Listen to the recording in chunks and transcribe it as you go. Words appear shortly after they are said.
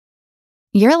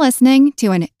You're listening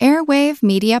to an Airwave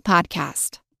Media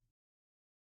Podcast.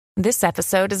 This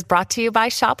episode is brought to you by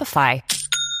Shopify.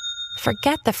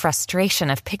 Forget the frustration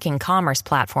of picking commerce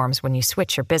platforms when you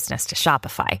switch your business to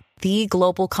Shopify, the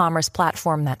global commerce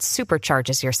platform that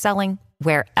supercharges your selling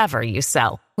wherever you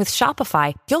sell. With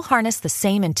Shopify, you'll harness the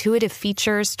same intuitive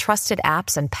features, trusted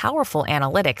apps, and powerful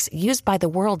analytics used by the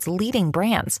world's leading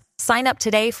brands. Sign up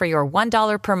today for your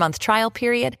 $1 per month trial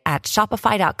period at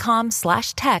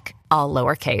shopify.com/tech, all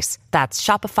lowercase. That's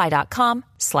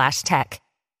shopify.com/tech.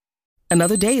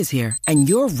 Another day is here, and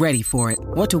you're ready for it.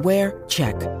 What to wear?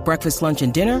 Check. Breakfast, lunch,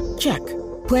 and dinner? Check.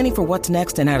 Planning for what's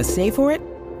next and how to save for it?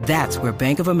 That's where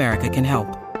Bank of America can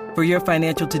help. For your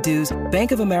financial to-dos,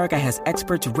 Bank of America has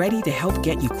experts ready to help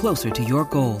get you closer to your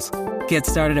goals. Get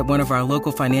started at one of our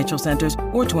local financial centers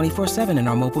or 24/7 in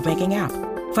our mobile banking app.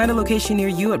 Find a location near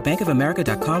you at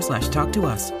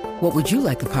bankofamerica.com/talktous. What would you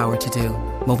like the power to do?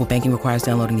 Mobile banking requires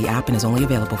downloading the app and is only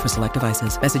available for select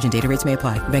devices. Message and data rates may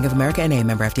apply. Bank of America N.A.,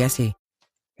 member FDIC.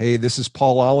 Hey, this is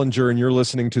Paul Ollinger, and you're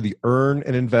listening to the Earn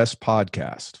and Invest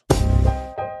podcast.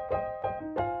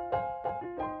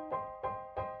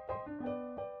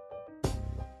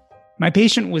 My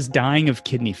patient was dying of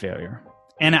kidney failure,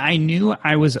 and I knew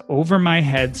I was over my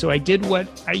head, so I did what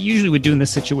I usually would do in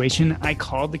this situation. I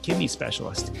called the kidney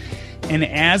specialist. And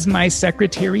as my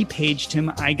secretary paged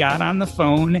him, I got on the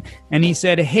phone, and he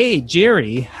said, "Hey,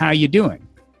 Jerry, how you doing?"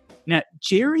 Now,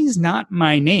 Jerry's not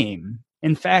my name.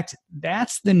 In fact,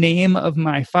 that's the name of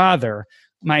my father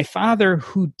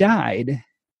who died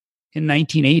in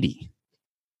 1980.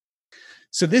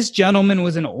 So this gentleman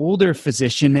was an older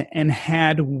physician and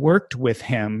had worked with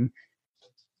him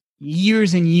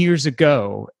years and years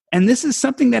ago. And this is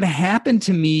something that happened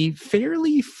to me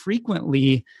fairly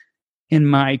frequently in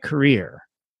my career.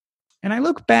 And I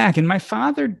look back, and my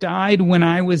father died when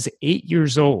I was 8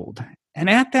 years old. And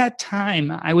at that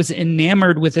time, I was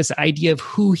enamored with this idea of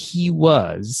who he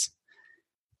was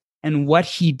and what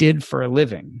he did for a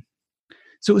living.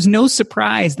 So it was no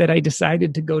surprise that I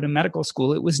decided to go to medical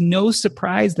school. It was no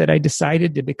surprise that I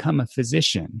decided to become a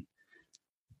physician.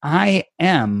 I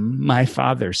am my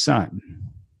father's son.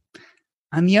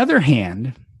 On the other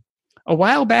hand, a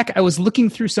while back, I was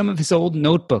looking through some of his old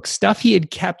notebooks, stuff he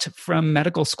had kept from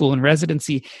medical school and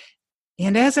residency.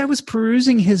 And as I was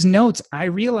perusing his notes, I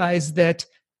realized that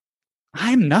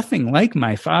I'm nothing like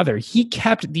my father. He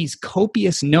kept these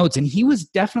copious notes, and he was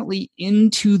definitely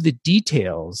into the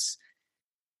details.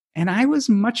 And I was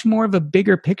much more of a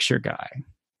bigger picture guy.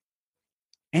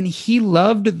 And he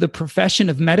loved the profession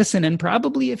of medicine, and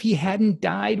probably if he hadn't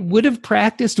died, would have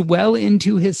practiced well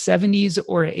into his 70s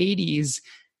or 80s.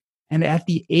 And at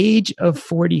the age of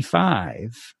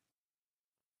 45,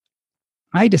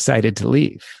 I decided to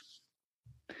leave.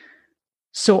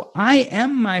 So I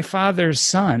am my father's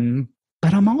son,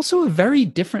 but I'm also a very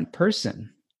different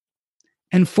person.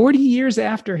 And 40 years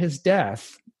after his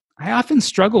death, I often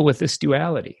struggle with this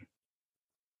duality.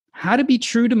 How to be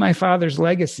true to my father's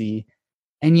legacy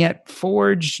and yet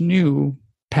forge new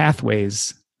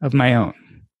pathways of my own.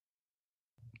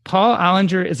 Paul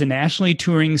Ollinger is a nationally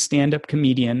touring stand-up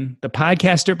comedian, the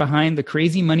podcaster behind the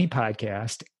Crazy Money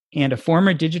podcast, and a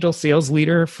former digital sales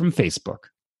leader from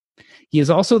Facebook. He is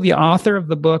also the author of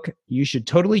the book, You Should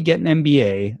Totally Get an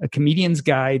MBA, A Comedian's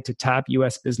Guide to Top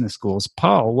U.S. Business Schools.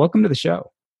 Paul, welcome to the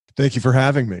show. Thank you for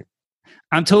having me.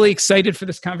 I'm totally excited for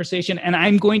this conversation, and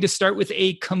I'm going to start with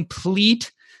a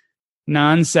complete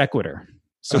non sequitur.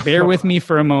 So bear with me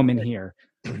for a moment here.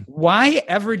 Why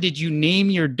ever did you name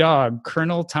your dog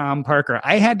Colonel Tom Parker?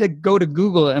 I had to go to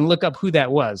Google and look up who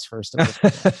that was, first of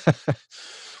all.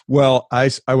 Well, I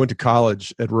went to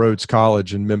college at Rhodes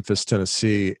College in Memphis,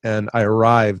 Tennessee, and I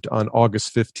arrived on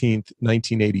August 15th,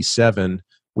 1987,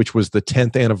 which was the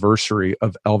 10th anniversary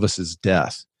of Elvis's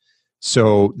death.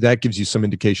 So that gives you some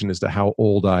indication as to how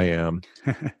old I am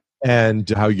and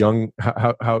how young,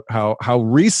 how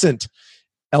recent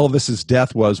Elvis's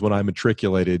death was when I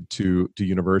matriculated to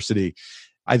university.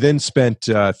 I then spent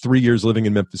 3 years living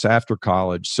in Memphis after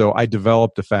college, so I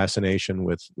developed a fascination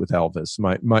with Elvis.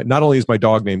 My not only is my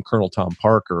dog named Colonel Tom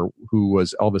Parker, who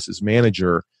was Elvis's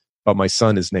manager, but my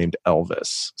son is named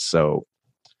Elvis. So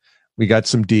we got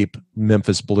some deep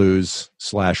Memphis blues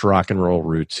 / rock and roll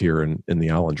roots here in the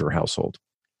Ollinger household.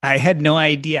 I had no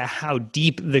idea how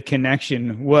deep the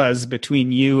connection was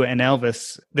between you and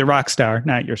Elvis, the rock star,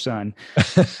 not your son.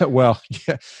 Well,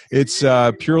 yeah, it's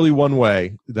purely one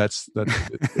way. That's the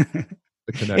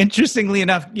connection. Interestingly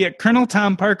enough, yeah, Colonel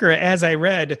Tom Parker, as I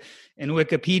read in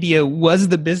Wikipedia, was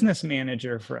the business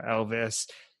manager for Elvis.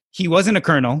 He wasn't a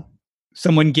colonel.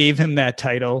 Someone gave him that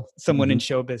title, someone in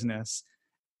show business.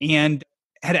 And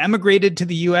had emigrated to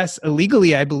the US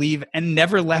illegally, I believe, and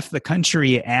never left the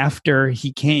country after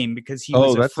he came because he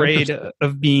was Oh, that's afraid interesting.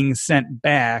 of being sent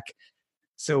back.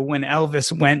 So when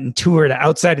Elvis went and toured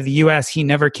outside of the US, he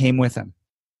never came with him.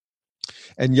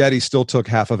 And yet he still took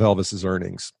half of Elvis's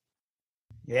earnings.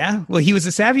 Yeah, well, he was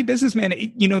a savvy businessman.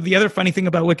 You know, the other funny thing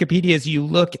about Wikipedia is you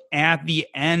look at the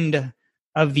end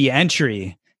of the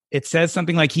entry, it says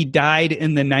something like he died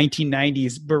in the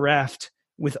 1990s bereft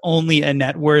with only a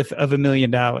net worth of $1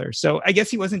 million. So I guess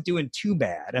he wasn't doing too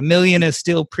bad. $1 million is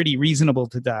still pretty reasonable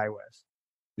to die with.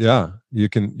 Yeah, you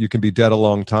can be dead a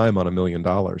long time on $1 million.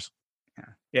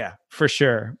 Yeah, for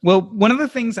sure. Well, one of the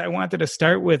things I wanted to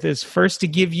start with is first to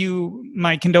give you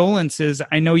my condolences.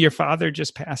 I know your father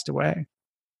just passed away.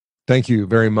 Thank you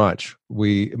very much.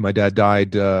 My dad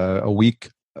died a week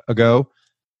ago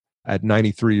at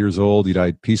 93 years old. He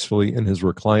died peacefully in his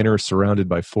recliner, surrounded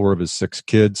by 4 of his 6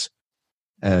 kids.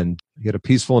 And he had a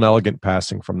peaceful and elegant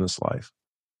passing from this life.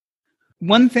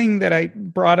 One thing that I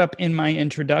brought up in my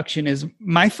introduction is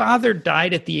my father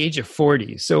died at the age of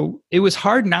 40. So it was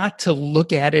hard not to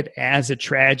look at it as a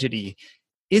tragedy.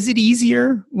 Is it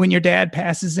easier when your dad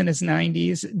passes in his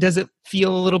 90s? Does it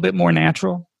feel a little bit more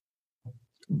natural?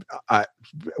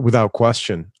 Without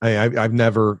question. I've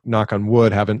never, knock on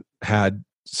wood, haven't had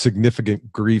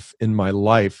significant grief in my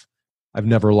life. I've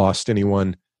never lost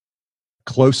anyone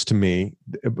close to me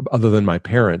other than my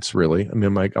parents, really. I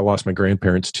mean, I lost my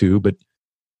grandparents too, but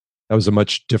that was a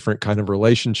much different kind of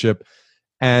relationship.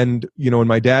 And, when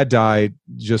my dad died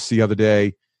just the other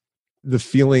day, the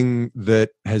feeling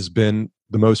that has been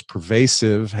the most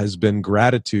pervasive has been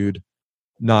gratitude,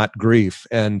 not grief.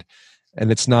 And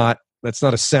that's not a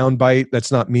soundbite.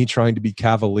 That's not me trying to be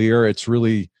cavalier. It's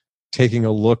really taking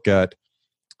a look at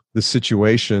the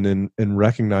situation and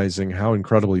recognizing how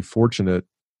incredibly fortunate,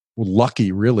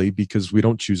 lucky really, because we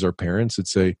don't choose our parents.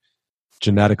 It's a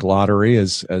genetic lottery,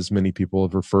 as many people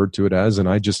have referred to it as. And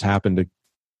I just happened to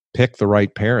pick the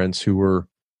right parents who were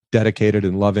dedicated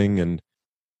and loving and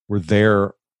were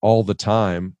there all the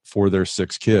time for their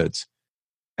 6 kids.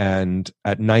 And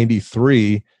at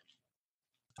 93,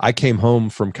 I came home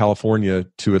from California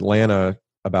to Atlanta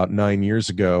about 9 years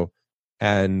ago.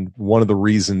 And one of the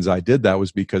reasons I did that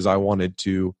was because I wanted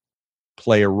to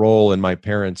play a role in my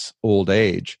parents' old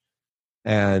age.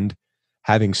 And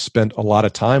having spent a lot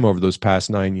of time over those past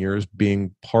 9 years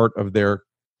being part of their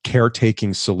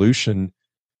caretaking solution,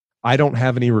 I don't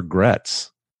have any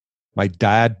regrets. My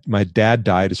dad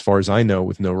died, as far as I know,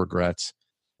 with no regrets.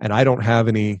 And I don't have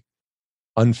any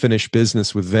unfinished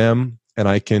business with them. And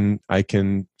I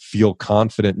can feel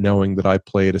confident knowing that I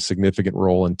played a significant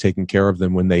role in taking care of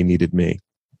them when they needed me.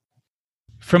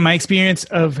 From my experience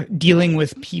of dealing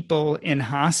with people in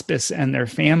hospice and their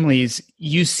families,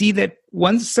 you see that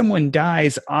once someone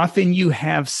dies, often you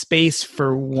have space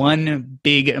for one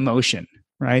big emotion,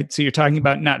 right? So you're talking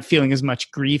about not feeling as much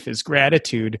grief as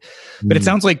gratitude, but it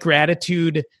sounds like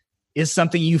gratitude is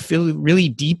something you feel really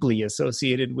deeply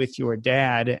associated with your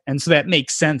dad. And so that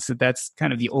makes sense that that's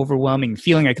kind of the overwhelming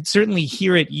feeling. I could certainly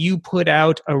hear it. You put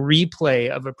out a replay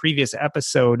of a previous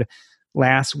episode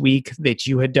last week that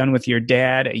you had done with your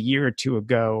dad a year or two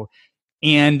ago.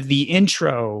 And the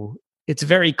intro, it's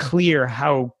very clear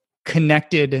how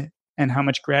connected and how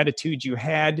much gratitude you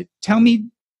had. Tell me,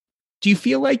 do you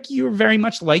feel like you're very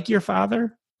much like your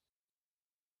father?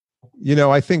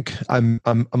 I think I'm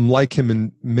like him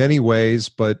in many ways,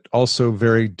 but also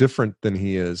very different than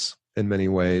he is in many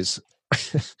ways.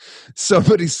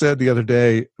 Somebody said the other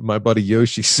day, my buddy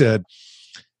Yoshi said,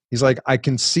 he's like, I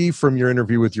can see from your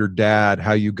interview with your dad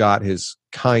how you got his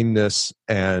kindness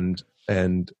and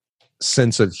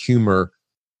sense of humor,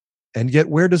 and yet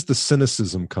where does the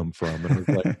cynicism come from? And I was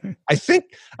like,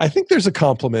 I think there's a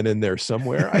compliment in there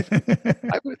somewhere. I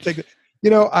would think,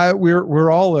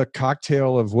 we're all a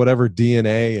cocktail of whatever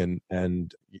DNA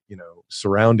and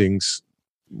surroundings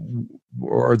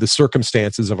or the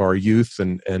circumstances of our youth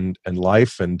and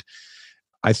life. And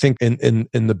I think in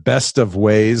the best of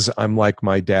ways, I'm like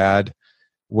my dad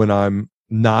when I'm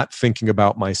not thinking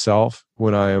about myself,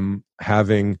 when I am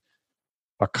having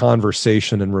a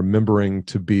conversation and remembering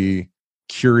to be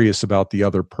curious about the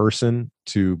other person,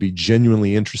 to be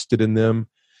genuinely interested in them,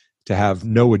 to have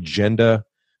no agenda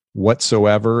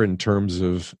whatsoever in terms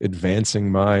of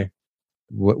advancing my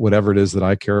whatever it is that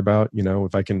I care about.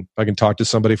 If I can talk to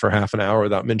somebody for half an hour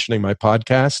without mentioning my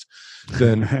podcast,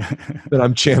 then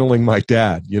I'm channeling my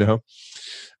dad.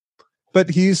 But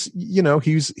he's a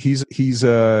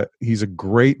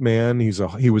great man.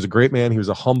 He was a great man. He was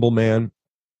a humble man.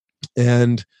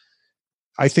 And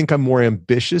I think I'm more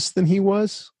ambitious than he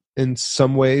was in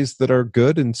some ways that are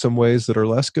good and some ways that are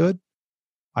less good.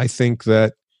 I think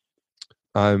that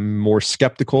I'm more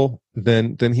skeptical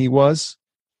than he was.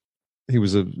 He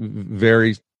was a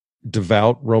very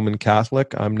devout Roman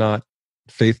Catholic. I'm not.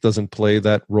 Faith doesn't play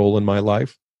that role in my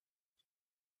life.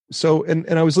 So, and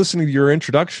I was listening to your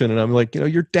introduction, and I'm like,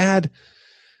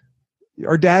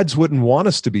 our dads wouldn't want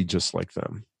us to be just like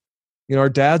them. Our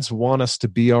dads want us to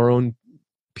be our own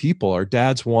people. Our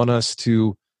dads want us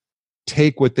to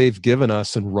take what they've given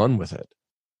us and run with it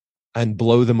and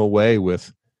blow them away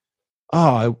with,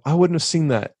 oh, I wouldn't have seen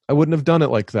that. I wouldn't have done it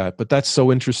like that. But that's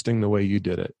so interesting the way you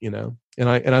did it, And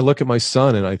I look at my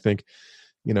son and I think,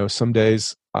 some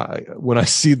days when I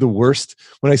see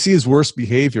his worst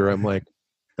behavior, I'm like,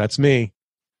 that's me.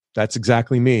 That's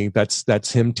exactly me.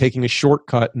 That's him taking a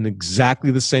shortcut in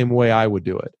exactly the same way I would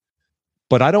do it.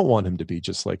 But I don't want him to be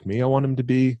just like me. I want to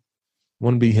be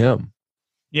him.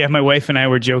 Yeah, my wife and I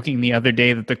were joking the other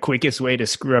day that the quickest way to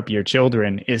screw up your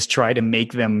children is try to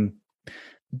make them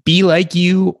be like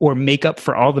you or make up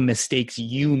for all the mistakes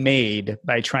you made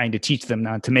by trying to teach them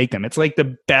not to make them. It's like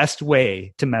the best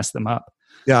way to mess them up.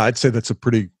 Yeah, I'd say that's a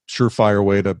pretty surefire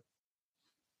way to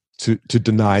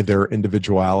deny their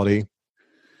individuality,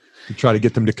 to try to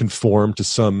get them to conform to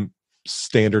some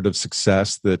standard of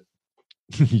success that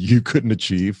you couldn't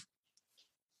achieve.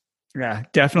 Yeah,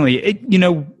 definitely.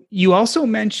 You also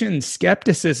mentioned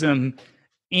skepticism,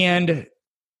 and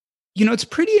it's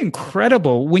pretty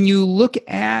incredible when you look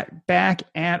back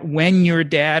at when your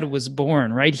dad was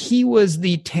born, right? He was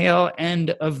the tail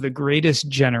end of the greatest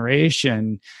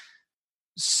generation.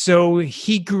 So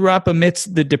he grew up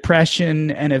amidst the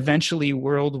Depression and eventually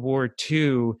World War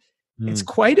II. It's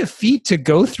quite a feat to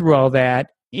go through all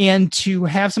that and to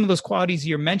have some of those qualities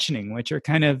you're mentioning, which are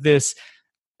kind of this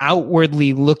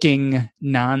outwardly looking,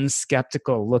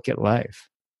 non-skeptical look at life.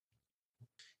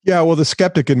 Yeah, well, the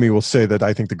skeptic in me will say that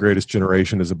I think the greatest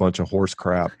generation is a bunch of horse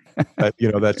crap. That's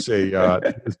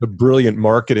it's a brilliant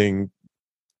marketing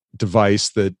device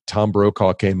that Tom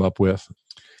Brokaw came up with.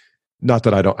 Not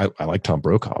that I like Tom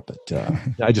Brokaw, but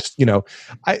I just,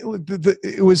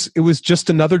 it was just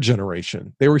another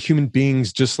generation. They were human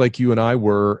beings just like you and I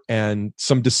were, and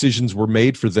some decisions were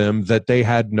made for them that they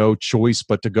had no choice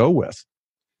but to go with.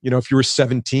 If you were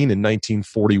 17 in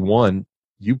 1941,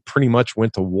 you pretty much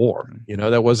went to war.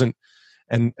 That wasn't,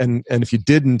 and if you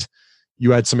didn't, you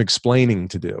had some explaining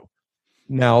to do.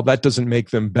 Now, that doesn't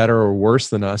make them better or worse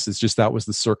than us. It's just that was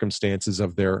the circumstances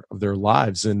of their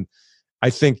lives. And I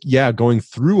think, going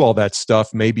through all that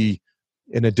stuff, maybe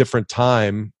in a different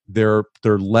time, they're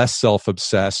less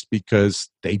self-obsessed because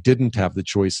they didn't have the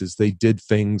choices. They did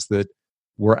things that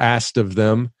were asked of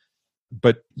them.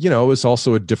 But, it was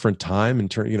also a different time in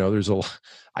turn.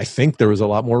 I think there was a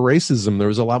lot more racism. There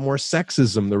was a lot more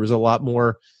sexism. There was a lot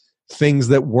more things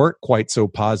that weren't quite so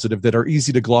positive that are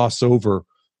easy to gloss over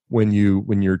when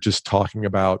you're just talking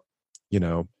about,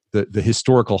 the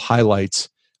historical highlights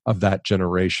of that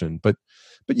generation. But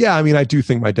yeah, I do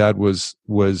think my dad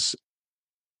was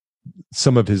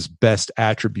some of his best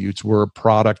attributes were a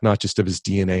product not just of his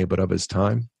DNA, but of his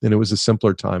time. And it was a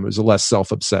simpler time. It was a less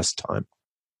self-obsessed time.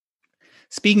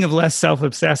 Speaking of less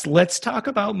self-obsessed, let's talk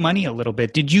about money a little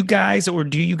bit. Did you guys, or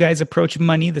do you guys approach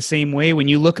money the same way? When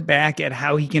you look back at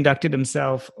how he conducted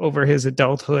himself over his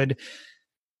adulthood,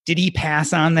 did he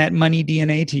pass on that money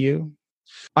DNA to you?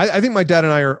 I think my dad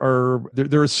and I are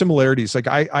there are similarities. Like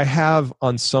I have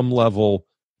on some level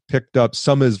picked up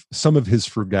some of his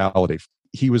frugality.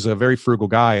 He was a very frugal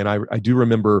guy. And I do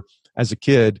remember as a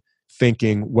kid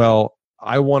thinking, well,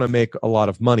 I want to make a lot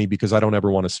of money because I don't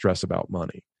ever want to stress about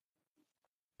money.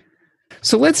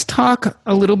 So let's talk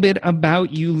a little bit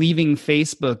about you leaving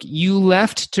Facebook. You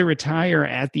left to retire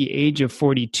at the age of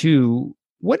 42.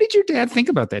 What did your dad think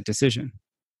about that decision?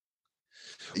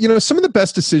 Some of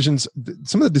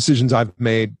the decisions I've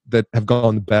made that have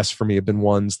gone the best for me have been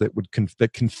ones that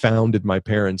that confounded my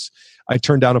parents. I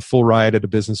turned down a full ride at a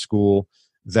business school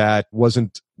that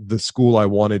wasn't the school I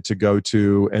wanted to go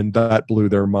to, and that blew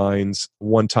their minds.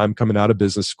 One time coming out of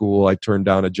business school, I turned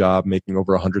down a job making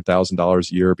over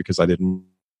 $100,000 a year because I didn't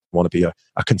want to be a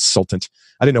consultant.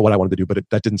 I didn't know what I wanted to do, but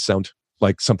that didn't sound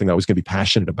like something I was going to be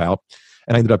passionate about.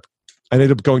 And I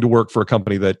ended up going to work for a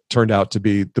company that turned out to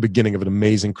be the beginning of an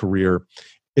amazing career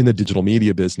in the digital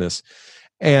media business.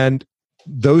 And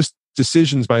those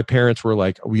decisions, my parents were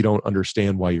like, we don't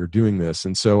understand why you're doing this.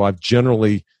 And so I've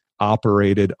generally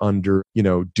operated under,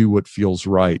 do what feels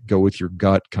right, go with your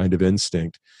gut kind of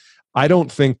instinct. I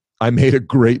don't think I made a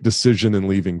great decision in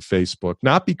leaving Facebook,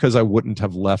 not because I wouldn't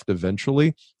have left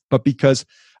eventually, but because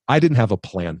I didn't have a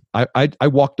plan. I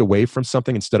walked away from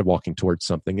something instead of walking towards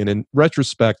something. And in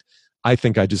retrospect, I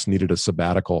think I just needed a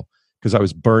sabbatical because I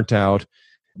was burnt out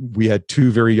We had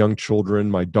two very young children.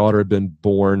 My daughter had been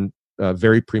born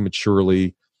very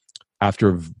prematurely after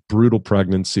a brutal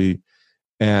pregnancy.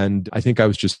 And I think I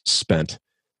was just spent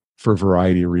for a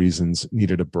variety of reasons,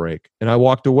 needed a break. And I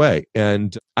walked away.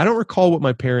 And I don't recall what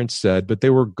my parents said, but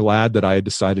they were glad that I had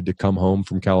decided to come home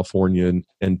from California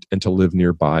and to live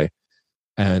nearby.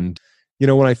 And,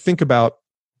 when I think about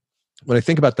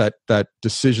that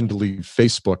decision to leave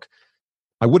Facebook,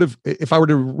 I would have, if I were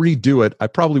to redo it, I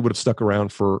probably would have stuck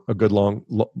around for a good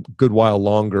while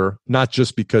longer, not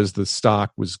just because the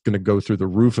stock was going to go through the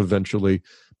roof eventually,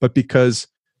 but because,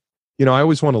 I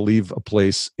always want to leave a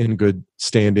place in good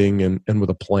standing and with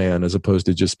a plan, as opposed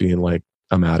to just being like,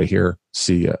 I'm out of here,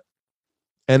 see ya.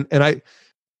 And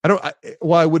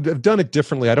while I would have done it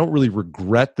differently, I don't really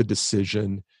regret the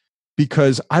decision,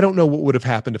 because I don't know what would have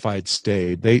happened if I had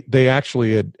stayed. They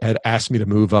actually had asked me to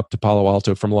move up to Palo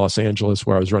Alto from Los Angeles,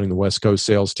 where I was running the West Coast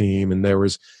sales team, and there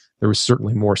was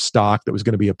certainly more stock that was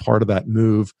going to be a part of that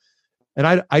move. And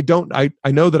I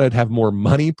know that I'd have more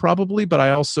money probably, but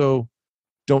I also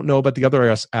don't know about the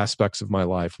other aspects of my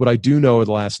life. What I do know in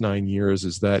the last 9 years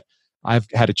is that I've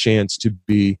had a chance to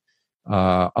be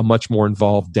a much more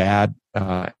involved dad,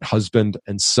 husband,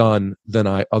 and son than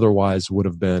I otherwise would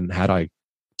have been had I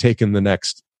taken the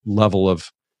next level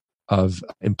of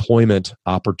employment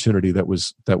opportunity that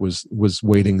was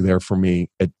waiting there for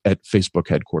me at Facebook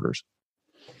headquarters.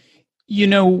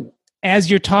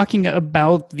 As you're talking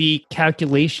about the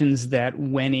calculations that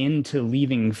went into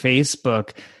leaving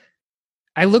Facebook,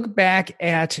 I look back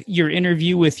at your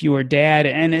interview with your dad,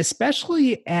 and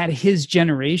especially at his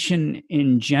generation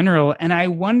in general, and I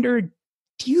wonder,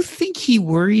 do you think he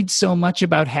worried so much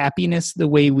about happiness the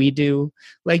way we do?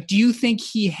 Like, do you think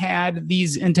he had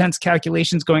these intense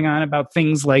calculations going on about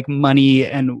things like money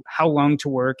and how long to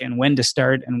work and when to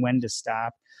start and when to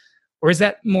stop? Or is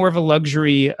that more of a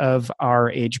luxury of our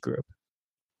age group?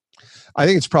 I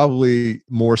think it's probably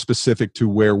more specific to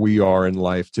where we are in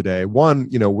life today. One,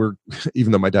 we're,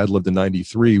 even though my dad lived in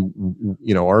 93,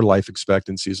 our life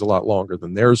expectancy is a lot longer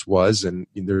than theirs was. And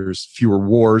there's fewer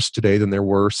wars today than there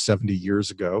were 70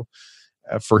 years ago,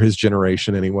 for his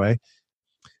generation anyway.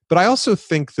 But I also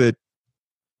think that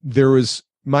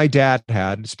my dad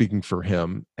had, speaking for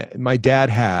him, my dad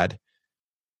had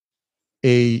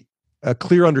a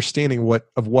clear understanding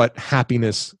of what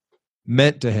happiness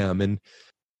meant to him. And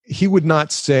he would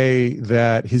not say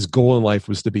that his goal in life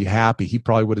was to be happy. He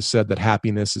probably would have said that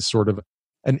happiness is sort of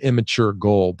an immature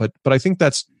goal. But I think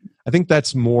that's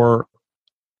more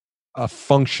a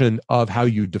function of how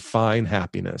you define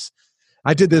happiness.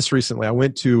 I did this recently. I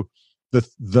went to the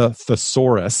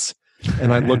thesaurus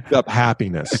and I looked up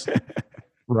happiness,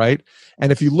 right?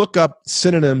 And if you look up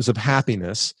synonyms of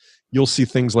happiness, you'll see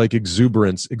things like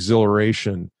exuberance,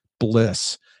 exhilaration,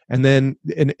 bliss. And then,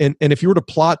 and if you were to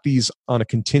plot these on a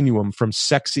continuum from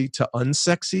sexy to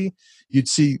unsexy, you'd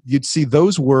see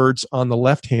those words on the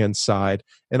left-hand side,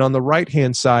 and on the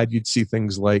right-hand side, you'd see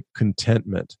things like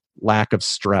contentment, lack of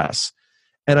stress.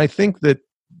 And I think that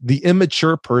the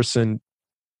immature person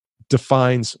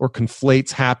defines or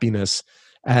conflates happiness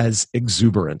as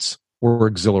exuberance or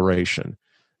exhilaration.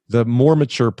 The more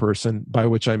mature person, by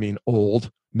which I mean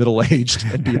old, middle-aged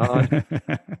and beyond,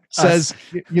 says,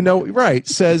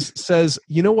 says,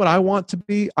 you know what I want to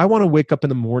be? I want to wake up in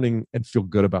the morning and feel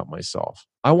good about myself.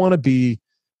 I want to be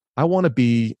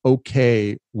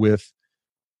okay with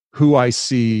who I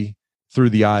see through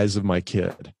the eyes of my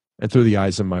kid and through the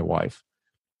eyes of my wife.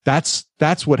 That's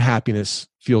what happiness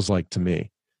feels like to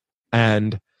me.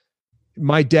 And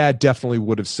my dad definitely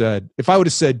would have said, if I would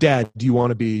have said, Dad, do you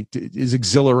want to be, is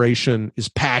exhilaration, is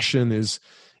passion, is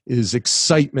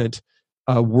excitement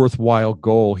a worthwhile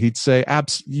goal? He'd say,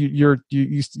 you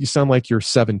sound like you're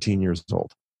 17 years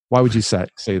old. Why would you say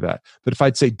that? But if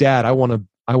I'd say, Dad, I want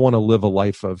to live a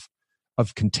life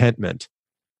of contentment,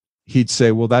 he'd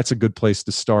say, well, that's a good place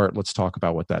to start. Let's talk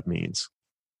about what that means.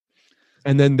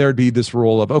 And then there'd be this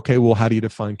role of, okay, well, how do you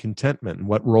define contentment? And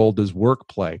what role does work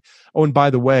play? Oh, and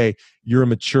by the way, you're a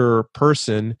mature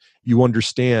person. You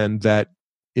understand that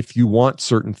if you want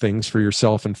certain things for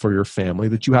yourself and for your family,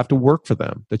 that you have to work for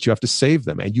them, that you have to save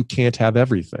them, and you can't have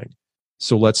everything.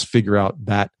 So let's figure out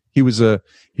that. He was an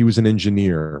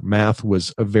engineer. Math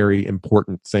was a very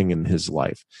important thing in his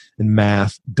life, and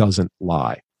math doesn't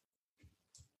lie.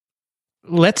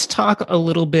 Let's talk a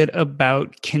little bit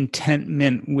about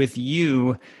contentment with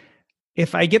you.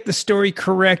 If I get the story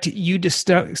correct, you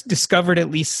discovered at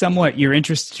least somewhat your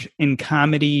interest in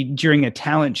comedy during a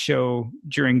talent show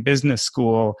during business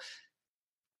school.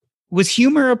 Was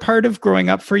humor a part of growing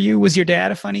up for you? Was your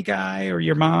dad a funny guy, or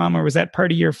your mom, or was that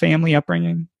part of your family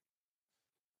upbringing?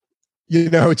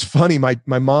 It's funny. My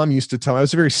mom used to tell me I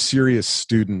was a very serious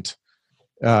student,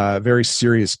 very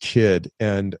serious kid.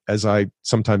 And as I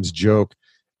sometimes joke,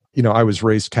 I was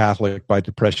raised Catholic by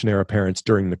Depression era parents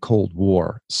during the Cold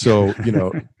War. So,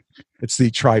 it's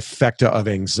the trifecta of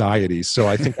anxiety. So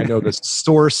I think I know the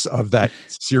source of that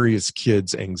serious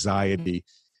kid's anxiety.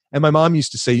 And my mom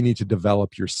used to say, you need to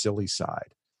develop your silly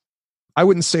side. I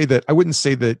wouldn't say that,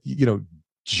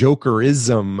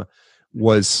 jokerism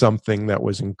was something that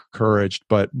was encouraged,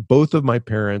 but both of my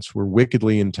parents were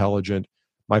wickedly intelligent.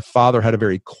 My father had a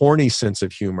very corny sense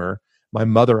of humor. My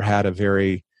mother had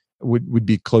would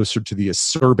be closer to the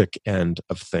acerbic end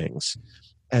of things.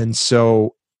 And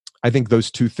so I think those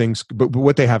two things, but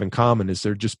what they have in common is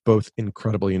they're just both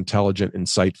incredibly intelligent,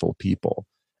 insightful people.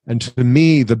 And to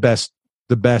me, the best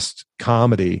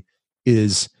comedy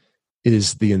is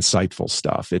the insightful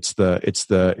stuff. It's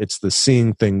the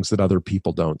seeing things that other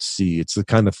people don't see. It's the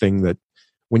kind of thing that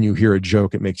when you hear a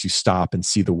joke, it makes you stop and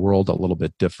see the world a little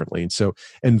bit differently. And so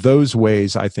in those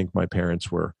ways, I think my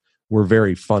parents were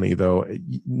very funny, though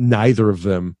neither of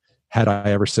them had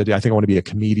I ever said, I think I want to be a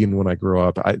comedian when I grow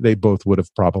up. They both would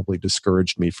have probably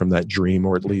discouraged me from that dream,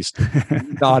 or at least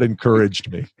not encouraged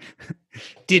me.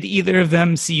 Did either of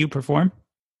them see you perform?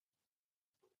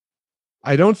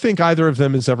 I don't think either of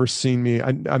them has ever seen me.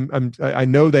 I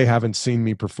know they haven't seen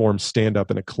me perform stand up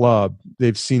in a club.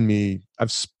 They've seen me. I've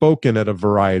spoken at a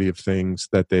variety of things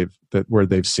where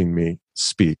they've seen me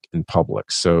speak in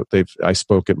public. So I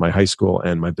spoke at my high school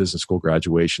and my business school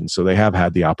graduation. So they have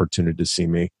had the opportunity to see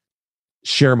me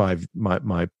share my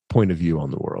point of view on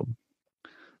the world.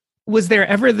 Was there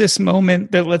ever this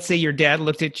moment that, let's say, your dad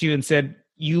looked at you and said,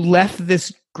 you left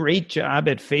this great job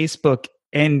at Facebook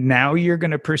and now you're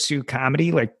going to pursue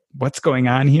comedy? Like, what's going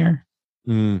on here?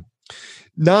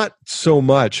 Not so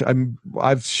much.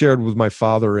 I've shared with my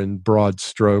father in broad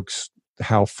strokes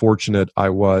how fortunate I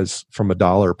was from a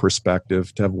dollar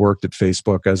perspective to have worked at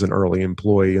Facebook as an early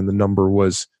employee. And the number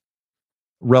was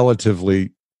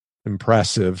relatively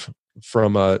impressive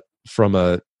from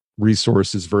a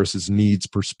resources versus needs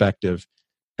perspective.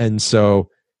 And so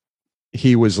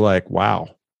he was like,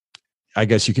 wow, I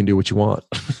guess you can do what you want.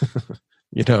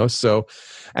 So,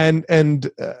 and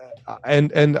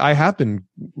I have been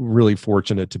really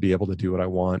fortunate to be able to do what I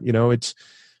want.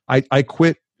 I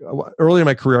quit early in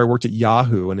my career. I worked at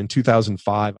Yahoo, and in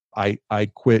 2005,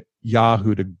 I quit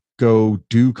Yahoo to go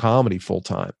do comedy full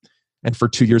time. And for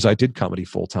 2 years, I did comedy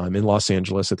full time in Los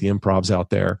Angeles at the Improvs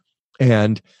out there.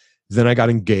 And then I got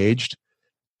engaged,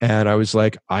 and I was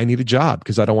like, I need a job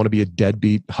because I don't want to be a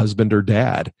deadbeat husband or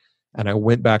dad. And I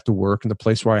went back to work, and the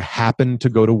place where I happened to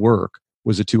go to work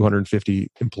was a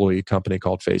 250 employee company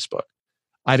called Facebook.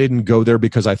 I didn't go there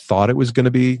because I thought it was going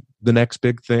to be the next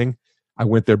big thing. I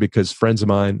went there because friends of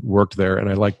mine worked there, and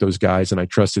I liked those guys, and I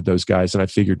trusted those guys, and I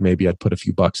figured maybe I'd put a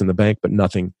few bucks in the bank, but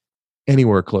nothing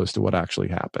anywhere close to what actually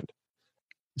happened.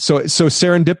 So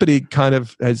serendipity kind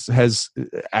of has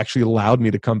actually allowed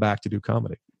me to come back to do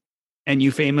comedy. And you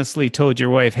famously told your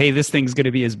wife, "Hey, this thing's going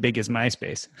to be as big as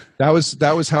MySpace." That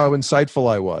was how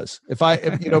insightful I was. If I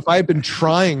had been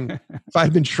trying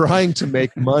to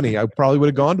make money, I probably would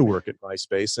have gone to work at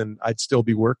MySpace, and I'd still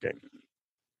be working.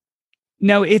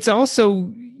 Now, it's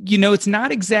also, it's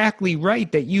not exactly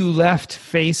right that you left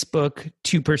Facebook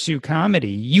to pursue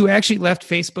comedy. You actually left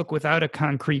Facebook without a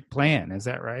concrete plan. Is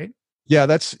that right?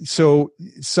 Yeah, so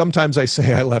sometimes I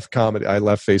say I left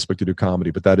Facebook to do comedy,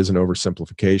 but that is an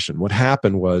oversimplification. What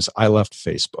happened was I left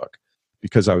Facebook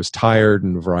because I was tired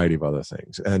and a variety of other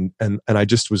things. And I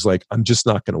just was like, I'm just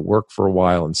not going to work for a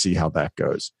while and see how that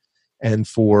goes. And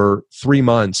for 3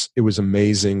 months, it was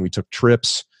amazing. We took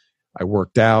trips. I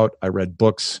worked out. I read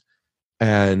books,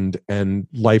 and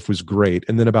life was great.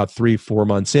 And then about 3-4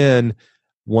 months in,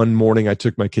 one morning I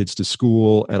took my kids to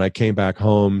school, and I came back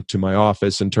home to my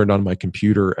office and turned on my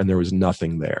computer, and there was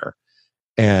nothing there.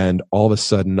 And all of a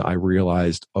sudden I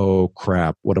realized, oh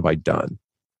crap, what have I done?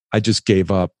 I just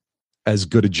gave up as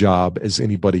good a job as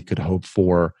anybody could hope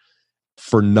for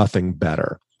nothing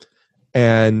better.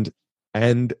 And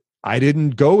I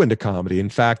didn't go into comedy. In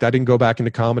fact, I didn't go back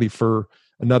into comedy for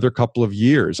another couple of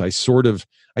years. I sort of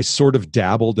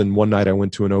dabbled, and one night I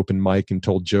went to an open mic and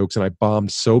told jokes, and I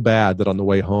bombed so bad that on the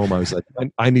way home I was like,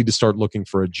 I need to start looking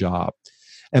for a job.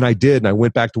 And I did, and I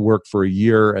went back to work for a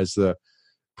year as the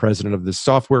president of this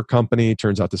software company.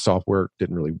 Turns out the software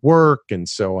didn't really work, and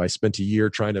so I spent a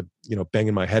year trying to,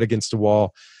 banging my head against a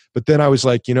wall. But then I was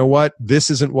like, you know what?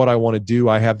 This isn't what I want to do.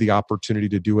 I have the opportunity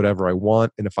to do whatever I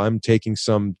want, and if I'm taking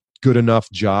some good enough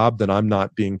job, then I'm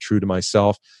not being true to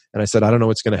myself. And I said, I don't know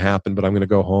what's going to happen, but I'm going to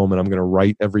go home and I'm going to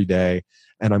write every day,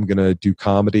 and I'm going to do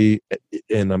comedy,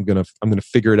 and I'm going to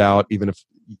figure it out, even if,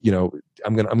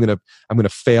 I'm going to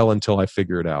fail until I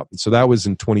figure it out. And so that was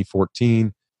in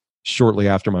 2014, shortly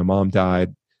after my mom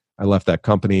died. I left that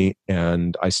company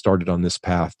and I started on this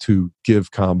path to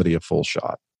give comedy a full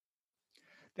shot.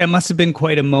 That must have been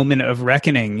quite a moment of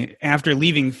reckoning after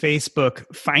leaving Facebook,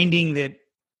 finding that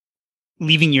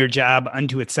leaving your job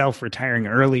unto itself, retiring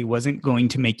early, wasn't going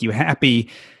to make you happy.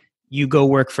 You go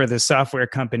work for the software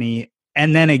company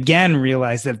and then again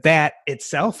realize that that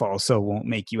itself also won't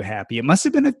make you happy. It must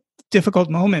have been a difficult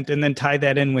moment, and then tie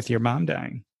that in with your mom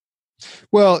dying.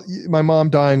 Well, my mom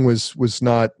dying was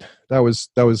not, that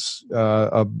was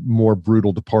a more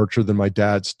brutal departure than my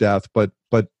dad's death, but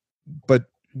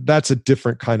that's a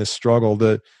different kind of struggle.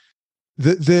 The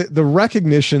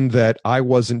recognition that I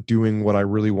wasn't doing what I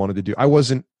really wanted to do.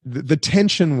 The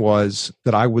tension was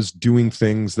that I was doing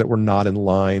things that were not in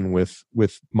line with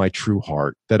my true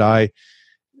heart. That I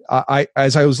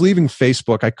as I was leaving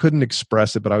Facebook, I couldn't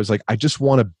express it, but I was like, I just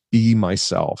want to be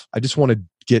myself. I just want to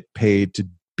get paid to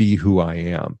be who I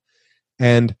am.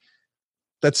 And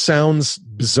that sounds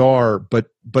bizarre, but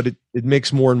it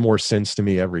makes more and more sense to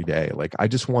me every day. Like, I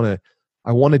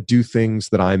want to do things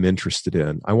that I'm interested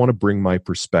in. I want to bring my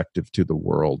perspective to the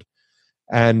world.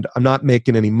 And I'm not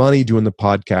making any money doing the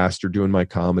podcast or doing my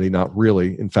comedy. Not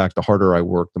really. In fact, the harder I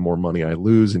work, the more money I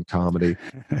lose in comedy.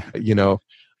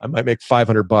 I might make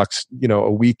 $500,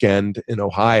 a weekend in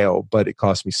Ohio, but it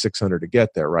cost me $600 to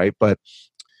get there. Right. But,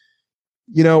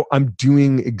 I'm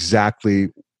doing exactly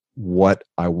what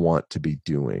I want to be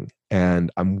doing, and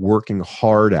I'm working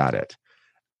hard at it.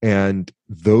 And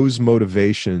those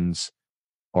motivations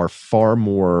are far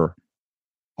more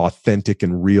authentic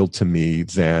and real to me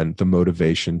than the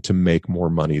motivation to make more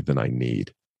money than I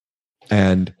need.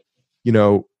 And,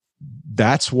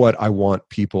 that's what I want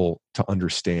people to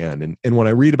understand. And when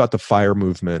I read about the FIRE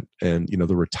movement and,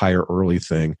 the retire early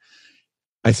thing,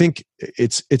 I think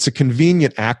it's a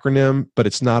convenient acronym, but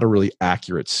it's not a really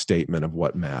accurate statement of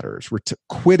what matters.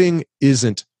 Quitting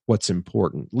isn't what's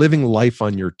important. Living life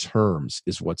on your terms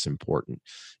is what's important.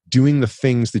 Doing the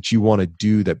things that you want to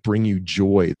do that bring you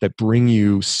joy, that bring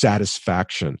you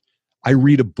satisfaction. I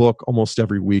read a book almost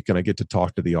every week and I get to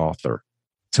talk to the author.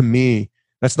 To me,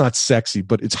 that's not sexy,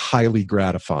 but it's highly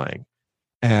gratifying.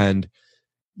 And,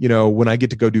 when I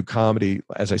get to go do comedy,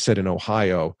 as I said, in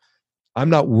Ohio, I'm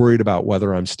not worried about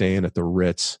whether I'm staying at the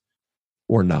Ritz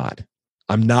or not.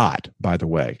 I'm not, by the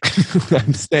way.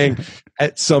 I'm staying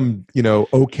at some,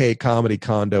 okay comedy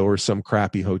condo or some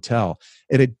crappy hotel.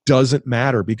 And it doesn't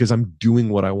matter because I'm doing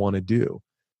what I want to do.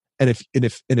 And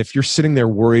if you're sitting there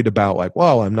worried about like,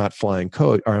 well, I'm not flying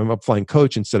coach, or I'm up flying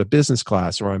coach instead of business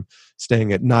class, or I'm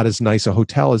staying at not as nice a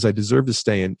hotel as I deserve to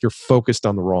stay in, you're focused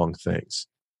on the wrong things.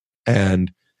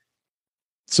 And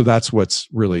so that's what's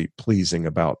really pleasing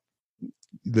about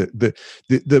the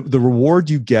reward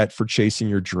you get for chasing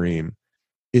your dream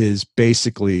is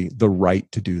basically the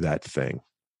right to do that thing.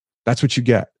 That's what you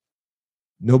get.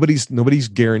 Nobody's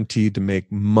guaranteed to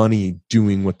make money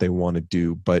doing what they want to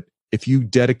do, but if you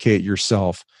dedicate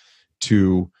yourself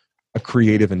to a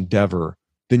creative endeavor,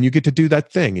 then you get to do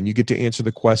that thing and you get to answer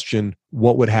the question,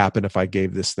 what would happen if I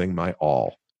gave this thing my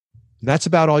all? And that's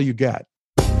about all you get.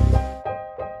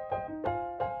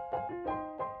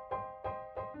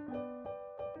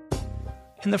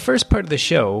 In the first part of the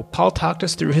show, Paul talked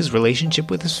us through his relationship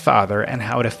with his father and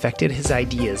how it affected his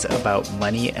ideas about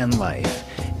money and life.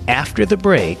 After the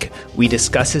break, we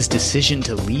discuss his decision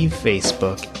to leave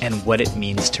Facebook and what it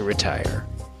means to retire.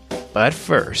 But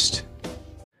first,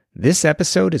 this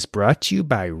episode is brought to you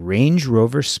by Range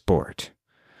Rover Sport.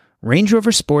 Range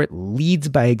Rover Sport leads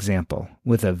by example.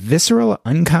 With a visceral,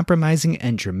 uncompromising,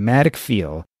 and dramatic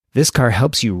feel, this car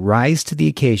helps you rise to the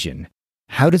occasion.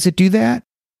 How does it do that?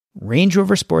 Range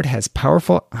Rover Sport has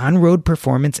powerful on-road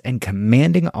performance and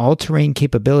commanding all-terrain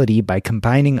capability by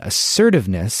combining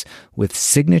assertiveness with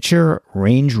signature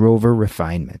Range Rover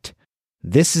refinement.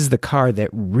 This is the car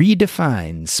that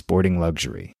redefines sporting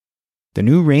luxury. The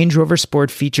new Range Rover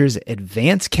Sport features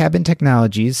advanced cabin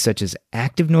technologies such as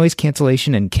active noise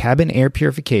cancellation and cabin air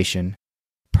purification,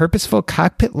 purposeful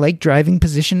cockpit-like driving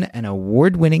position, and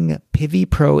award-winning Pivi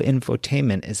Pro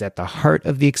infotainment is at the heart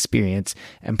of the experience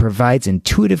and provides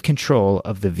intuitive control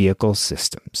of the vehicle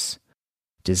systems.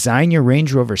 Design your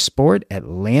Range Rover Sport at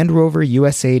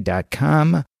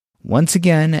LandRoverUSA.com. Once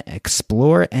again,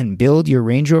 explore and build your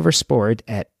Range Rover Sport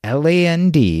at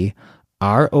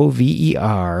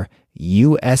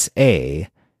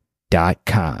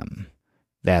LandRoverUSA.com.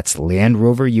 That's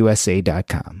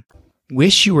LandRoverUSA.com.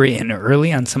 Wish you were in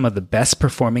early on some of the best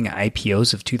performing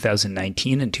IPOs of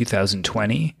 2019 and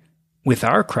 2020? With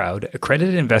our crowd,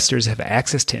 accredited investors have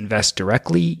access to invest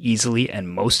directly, easily, and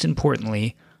most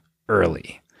importantly,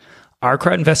 early. Our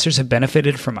crowd investors have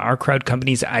benefited from our crowd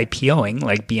companies IPOing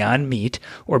like Beyond Meat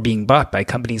or being bought by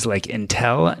companies like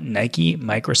Intel, Nike,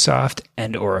 Microsoft,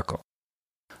 and Oracle.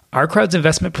 Our crowd's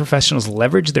investment professionals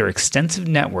leverage their extensive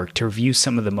network to review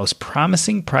some of the most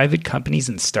promising private companies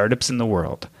and startups in the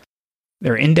world.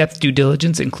 Their in-depth due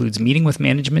diligence includes meeting with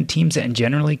management teams and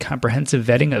generally comprehensive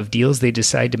vetting of deals they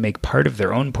decide to make part of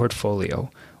their own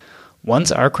portfolio.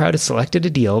 Once our crowd has selected a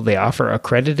deal, they offer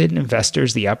accredited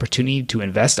investors the opportunity to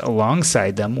invest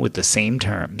alongside them with the same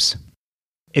terms.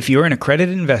 If you're an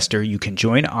accredited investor, you can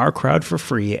join our crowd for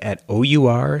free at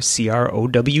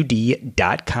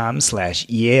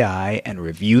ourcrowd.com/EAI and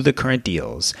review the current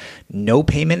deals. No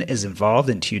payment is involved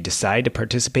until you decide to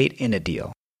participate in a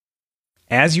deal.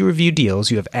 As you review deals,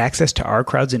 you have access to our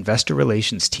crowd's investor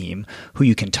relations team, who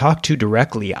you can talk to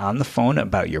directly on the phone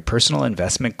about your personal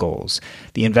investment goals.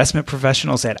 The investment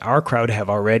professionals at our crowd have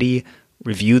already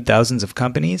reviewed thousands of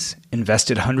companies,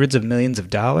 invested hundreds of millions of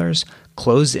dollars,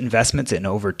 closed investments in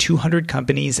over 200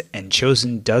 companies, and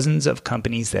chosen dozens of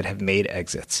companies that have made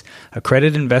exits.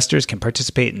 Accredited investors can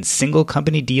participate in single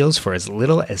company deals for as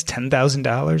little as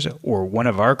 $10,000 or one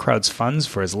of our crowd's funds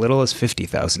for as little as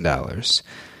 $50,000.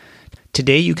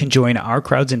 Today, you can join our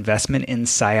crowd's investment in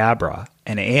Cyabra,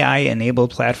 an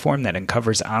AI-enabled platform that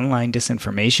uncovers online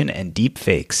disinformation and deep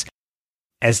fakes.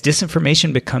 As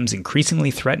disinformation becomes increasingly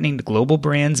threatening to global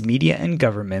brands, media, and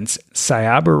governments,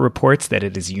 Cyabra reports that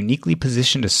it is uniquely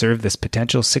positioned to serve this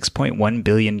potential $6.1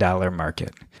 billion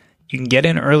market. You can get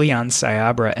in early on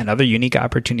Cyabra and other unique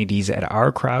opportunities at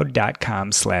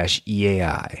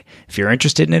ourcrowd.com/EAI. If you're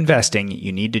interested in investing,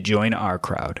 you need to join our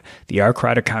crowd. The Our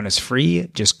Crowd account is free.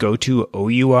 Just go to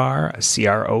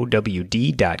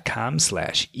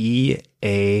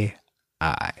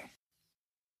ourcrowd.com/EAI.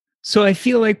 So I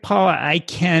feel like, Paula, I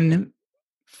can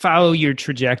follow your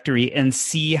trajectory and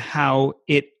see how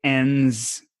it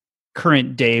ends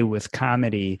current day with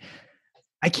comedy.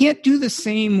 I can't do the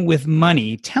same with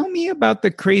money. Tell me about the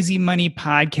Crazy Money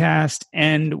podcast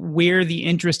and where the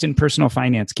interest in personal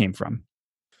finance came from.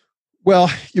 Well,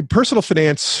 your personal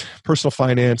finance,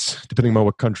 depending on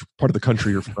what country, part of the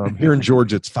country you're from. Here in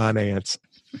Georgia, it's finance.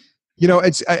 You know,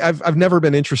 I've never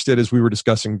been interested, as we were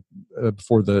discussing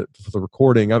before the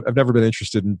recording. I've never been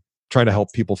interested in trying to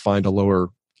help people find a lower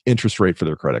interest rate for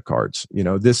their credit cards. You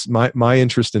know, my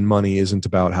interest in money isn't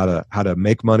about how to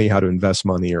make money, how to invest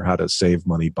money, or how to save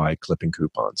money by clipping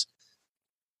coupons.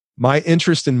 My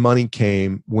interest in money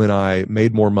came when I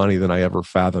made more money than I ever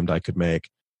fathomed I could make,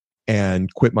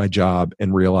 and quit my job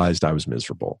and realized I was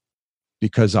miserable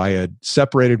because I had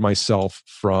separated myself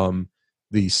from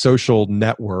the social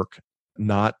network,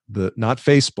 not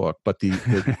Facebook, but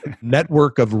the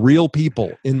network of real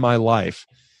people in my life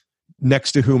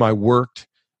next to whom I worked,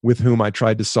 with whom I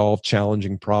tried to solve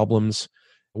challenging problems,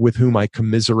 with whom I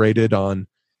commiserated on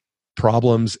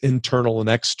problems, internal and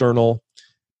external,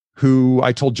 who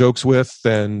I told jokes with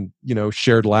and,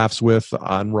 shared laughs with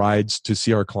on rides to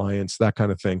see our clients, that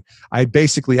kind of thing. I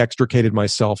basically extricated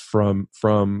myself from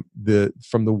the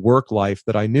work life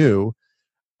that I knew.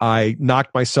 I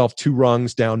knocked myself 2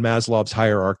 rungs down Maslow's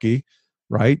hierarchy,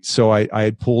 right? So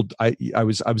I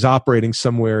was operating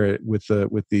somewhere with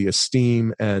the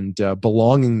esteem and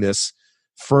belongingness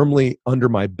firmly under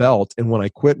my belt. And when I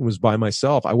quit and was by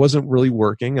myself, I wasn't really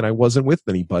working and I wasn't with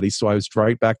anybody. So I was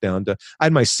right back down to, I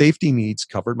had my safety needs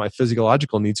covered, my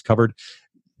physiological needs covered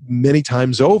many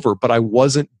times over, but I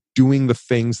wasn't doing the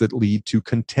things that lead to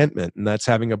contentment. And that's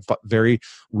having a very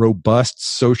robust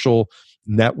social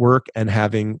network and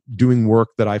doing work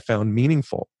that I found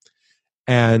meaningful.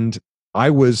 And I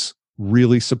was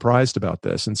really surprised about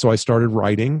this. And so I started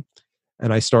writing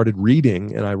and I started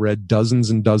reading, and I read dozens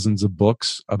and dozens of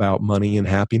books about money and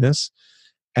happiness.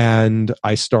 And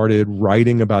I started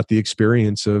writing about the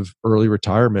experience of early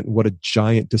retirement and what a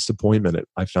giant disappointment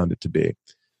I found it to be.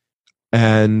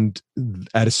 And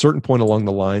at a certain point along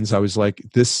the lines, I was like,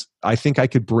 I think I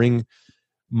could bring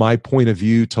my point of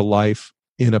view to life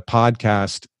in a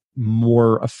podcast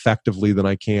more effectively than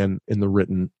I can in the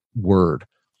written word.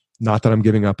 Not that I'm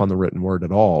giving up on the written word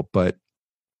at all,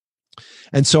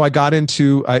 and so I got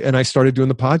into, and I started doing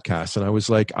the podcast, and I was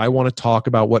like, I want to talk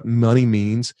about what money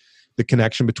means, the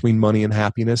connection between money and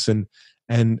happiness, and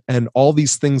all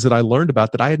these things that I learned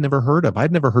about that I had never heard of.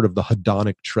 I'd never heard of the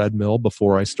hedonic treadmill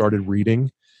before I started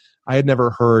reading. I'd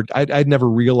never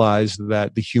realized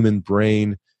that the human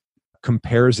brain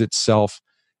compares itself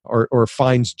or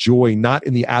finds joy not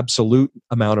in the absolute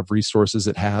amount of resources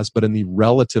it has, but in the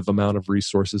relative amount of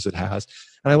resources it has.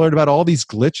 And I learned about all these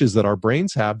glitches that our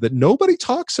brains have that nobody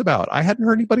talks about. I hadn't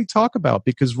heard anybody talk about,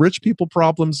 because rich people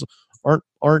problems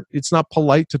aren't it's not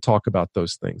polite to talk about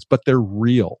those things, but they're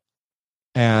real.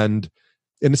 And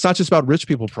it's not just about rich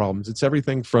people problems. It's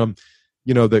everything from,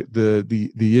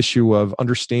 the issue of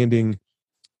understanding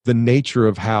the nature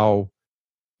of how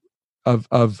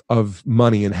of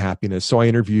money and happiness. So I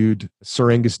interviewed Sir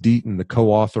Angus Deaton, the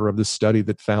co-author of this study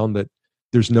that found that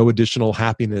there's no additional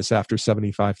happiness after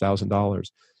 $75,000.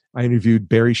 I interviewed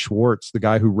Barry Schwartz, the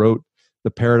guy who wrote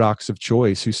The Paradox of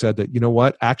Choice, who said that, you know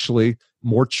what, actually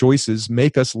more choices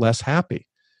make us less happy.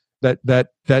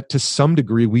 That to some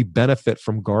degree we benefit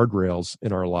from guardrails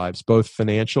in our lives, both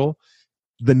financial.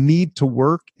 The need to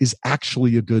work is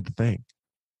actually a good thing.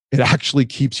 It actually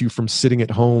keeps you from sitting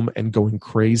at home and going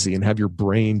crazy and have your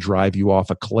brain drive you off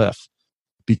a cliff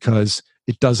because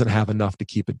it doesn't have enough to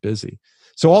keep it busy.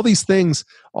 So all these things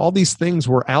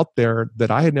were out there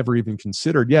that I had never even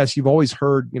considered. Yes, you've always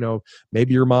heard,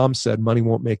 maybe your mom said money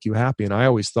won't make you happy. And I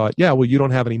always thought, yeah, well, you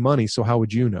don't have any money, so how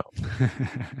would you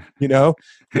know?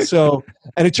 So,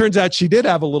 and it turns out she did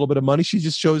have a little bit of money. She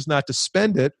just chose not to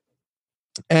spend it.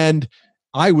 And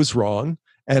I was wrong.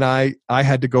 And I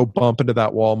had to go bump into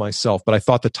that wall myself. But I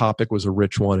thought the topic was a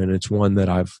rich one, and it's one that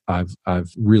I've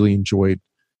really enjoyed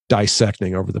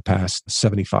dissecting over the past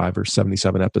 75 or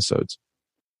 77 episodes.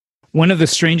 One of the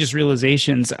strangest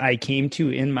realizations I came to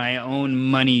in my own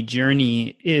money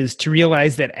journey is to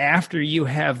realize that after you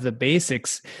have the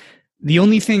basics, the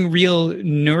only thing real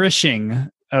nourishing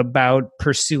about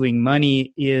pursuing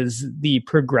money is the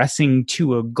progressing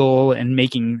to a goal and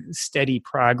making steady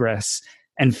progress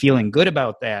and feeling good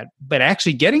about that. But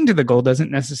actually getting to the goal doesn't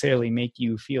necessarily make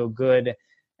you feel good.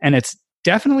 And it's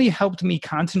definitely helped me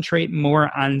concentrate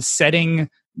more on setting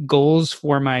goals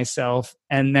for myself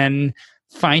and then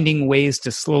finding ways to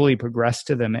slowly progress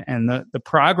to them. And the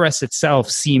progress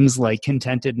itself seems like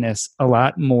contentedness a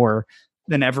lot more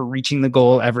than ever reaching the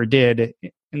goal ever did.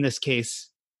 In this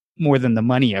case, more than the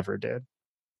money ever did.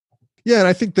 Yeah, and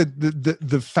I think that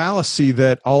the fallacy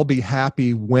that I'll be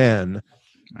happy when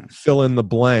fill in the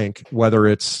blank, whether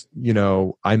it's,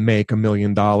 I make $1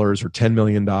 million or $10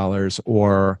 million,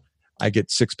 or I get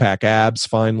 6-pack abs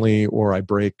finally, or I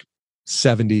break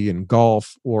 70 in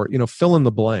golf, or, fill in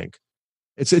the blank.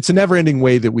 It's a never ending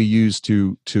way that we use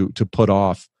to put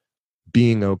off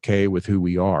being okay with who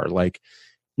we are. Like,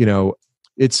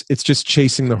 it's just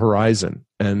chasing the horizon.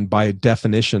 And by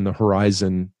definition, the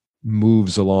horizon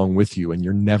moves along with you and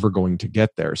you're never going to get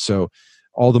there. So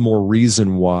all the more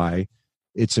reason why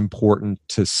it's important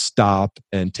to stop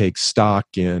and take stock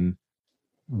in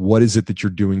what is it that you're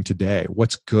doing today?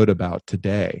 What's good about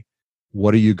today?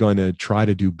 What are you going to try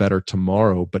to do better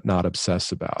tomorrow, but not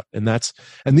obsess about? And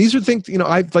these are things,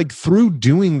 I've through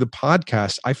doing the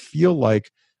podcast, I feel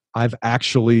like I've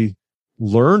actually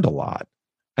learned a lot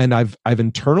and I've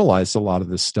internalized a lot of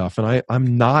this stuff. And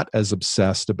I'm not as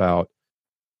obsessed about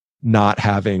not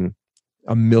having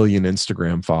 1 million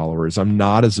Instagram followers. I'm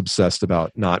not as obsessed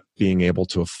about not being able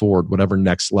to afford whatever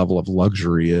next level of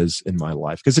luxury is in my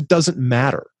life, because it doesn't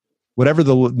matter. Whatever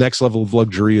the next level of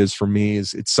luxury is for me,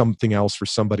 it's something else for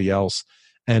somebody else.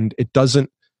 And it doesn't,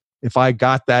 if I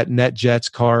got that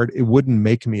NetJets card, it wouldn't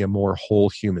make me a more whole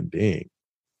human being.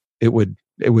 It would,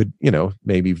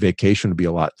 maybe vacation would be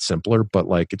a lot simpler, but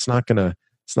it's not gonna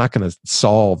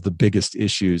solve the biggest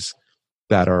issues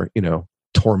that are,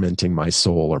 tormenting my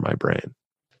soul or my brain.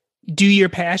 Do your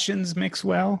passions mix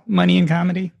well, money and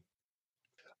comedy?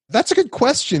 That's a good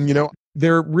question.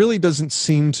 There really doesn't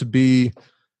seem to be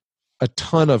a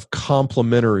ton of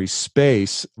complementary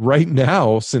space right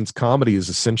now, since comedy is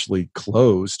essentially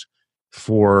closed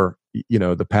for,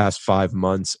 the past 5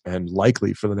 months and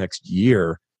likely for the next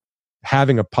year.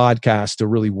 Having a podcast to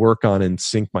really work on and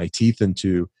sink my teeth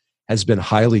into has been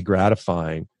highly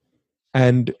gratifying.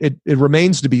 And it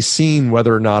remains to be seen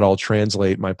whether or not I'll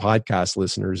translate my podcast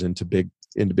listeners into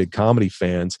big comedy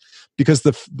fans, because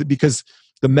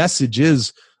the message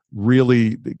is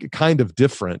really kind of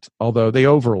different, although they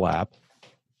overlap.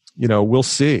 We'll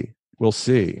see.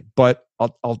 But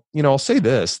I'll say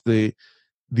this: the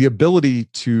ability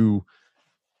to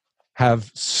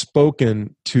have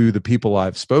spoken to the people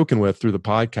I've spoken with through the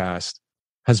podcast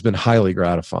has been highly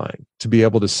gratifying. To be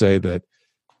able to say that,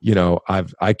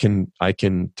 I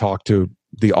can talk to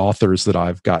the authors that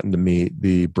I've gotten to meet,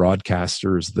 the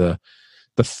broadcasters, the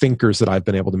thinkers that I've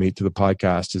been able to meet through the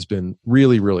podcast has been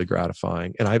really, really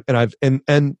gratifying.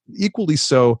 And equally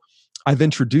so, I've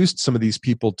introduced some of these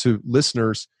people to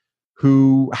listeners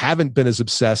who haven't been as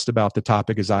obsessed about the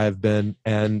topic as I have been.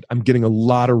 And I'm getting a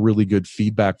lot of really good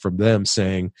feedback from them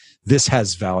saying, this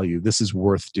has value, this is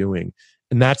worth doing.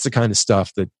 And that's the kind of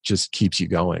stuff that just keeps you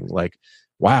going. Like,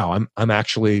 wow, I'm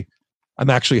actually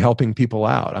helping people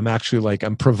out.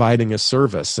 I'm providing a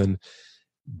service, and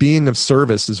being of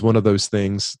service is one of those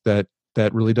things that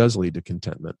really does lead to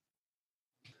contentment.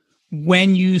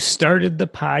 When you started the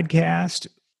podcast,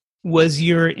 was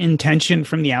your intention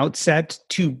from the outset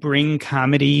to bring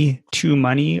comedy to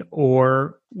money,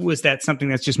 or was that something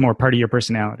that's just more part of your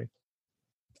personality?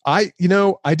 I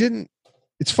didn't.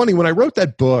 It's funny, when I wrote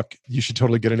that book, You Should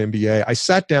Totally Get an MBA, I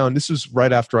sat down, this was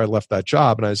right after I left that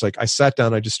job, and I sat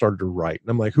down, I just started to write. And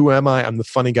I'm like, who am I? I'm the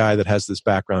funny guy that has this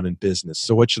background in business.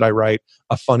 So what should I write?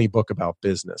 A funny book about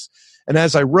business. And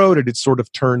as I wrote it, it sort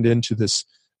of turned into this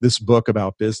book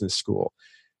about business school.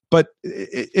 But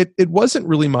it wasn't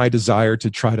really my desire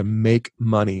to try to make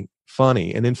money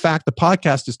funny. And in fact, the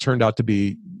podcast has turned out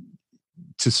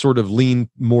to sort of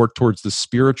lean more towards the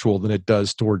spiritual than it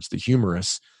does towards the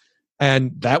humorous.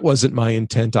 And that wasn't my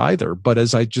intent either. But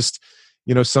as I just,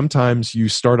 sometimes you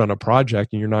start on a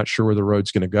project and you're not sure where the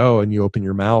road's going to go, and you open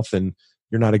your mouth and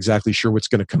you're not exactly sure what's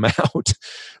going to come out.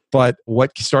 But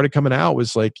what started coming out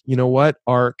was like, you know what?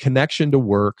 Our connection to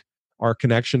work, our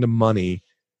connection to money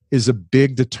is a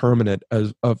big determinant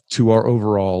to our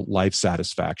overall life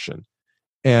satisfaction.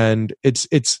 And it's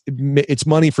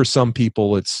money for some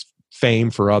people, it's fame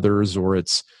for others, or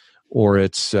it's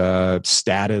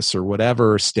status or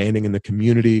whatever, standing in the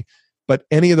community. But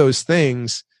any of those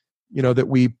things, that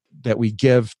we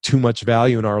give too much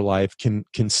value in our life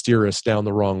can steer us down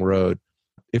the wrong road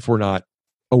if we're not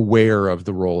aware of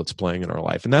the role it's playing in our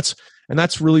life. And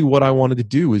that's really what I wanted to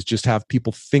do, is just have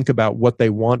people think about what they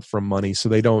want from money, so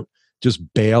they don't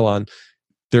just bail on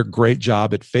their great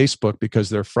job at Facebook because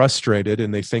they're frustrated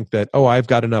and they think that, oh, I've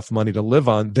got enough money to live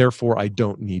on, therefore I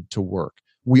don't need to work.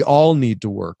 We all need to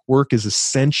work. Work is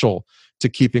essential to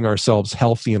keeping ourselves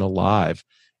healthy and alive.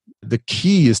 The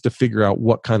key is to figure out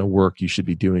what kind of work you should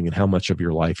be doing and how much of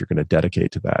your life you're going to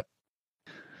dedicate to that.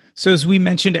 So as we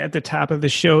mentioned at the top of the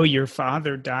show, your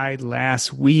father died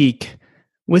last week.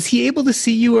 Was he able to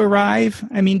see you arrive?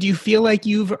 I mean, do you feel like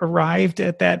you've arrived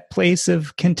at that place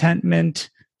of contentment,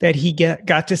 that he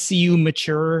got to see you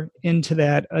mature into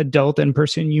that adult and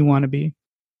person you want to be?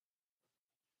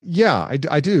 Yeah,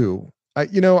 I do. I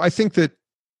think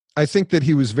that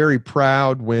he was very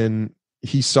proud when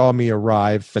he saw me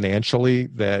arrive financially,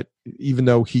 that even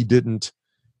though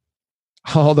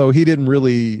although he didn't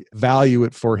really value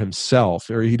it for himself,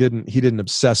 or he didn't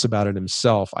obsess about it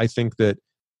himself, I think that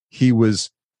he was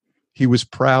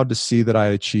proud to see that I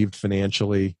achieved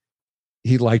financially.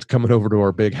 He liked coming over to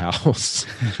our big house.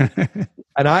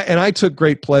 and I took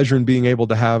great pleasure in being able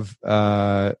to have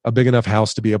a big enough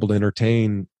house to be able to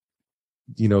entertain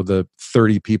the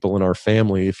 30 people in our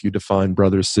family, if you define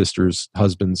brothers, sisters,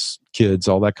 husbands, kids,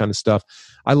 all that kind of stuff.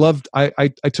 I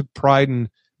took pride in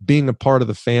being a part of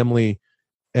the family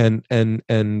and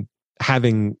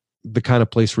having the kind of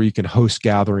place where you can host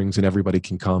gatherings and everybody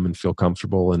can come and feel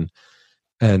comfortable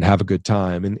and have a good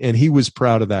time. And he was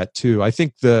proud of that too. I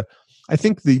think the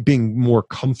being more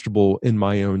comfortable in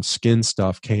my own skin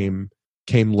stuff came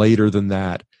later than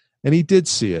that. And he did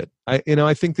see it. I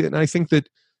think that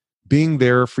being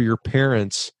there for your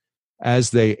parents as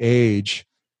they age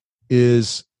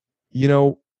is,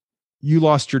 you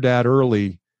lost your dad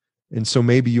early. And so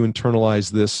maybe you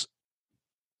internalize this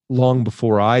long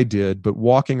before I did, but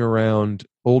walking around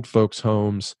old folks'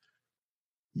 homes,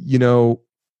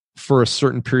 for a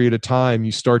certain period of time,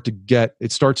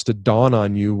 it starts to dawn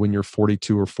on you when you're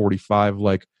 42 or 45,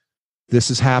 like, this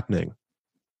is happening.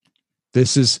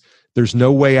 There's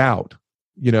no way out.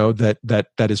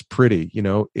 That is pretty.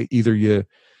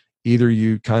 Either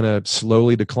you kind of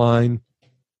slowly decline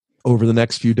over the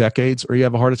next few decades, or you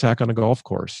have a heart attack on a golf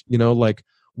course. Like,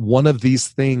 one of these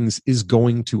things is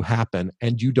going to happen,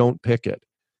 and you don't pick it.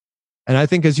 And I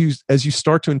think as you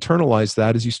start to internalize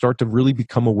that, as you start to really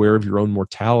become aware of your own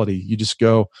mortality, you just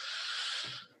go,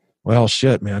 well,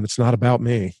 shit, man, it's not about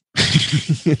me.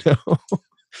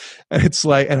 And it's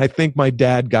like, and I think my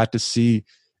dad got to see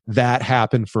that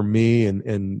happen for me, and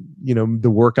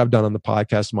the work I've done on the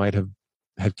podcast might have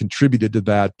contributed to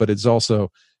that, but it's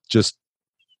also just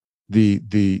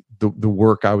the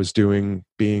work I was doing,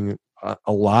 being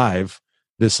alive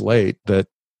this late, that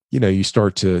you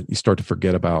start to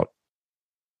forget about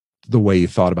the way you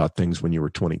thought about things when you were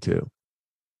 22.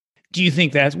 Do you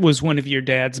think that was one of your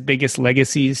dad's biggest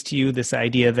legacies to you, this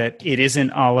idea that it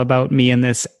isn't all about me and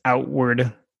this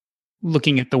outward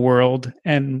looking at the world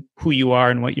and who you are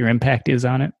and what your impact is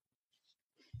on it?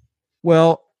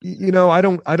 Well, I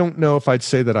don't know if I'd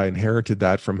say that I inherited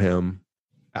that from him.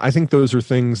 I think those are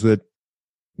things that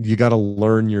you got to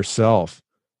learn yourself.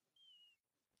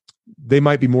 They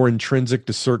might be more intrinsic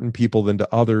to certain people than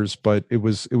to others, but it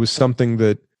was something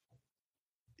that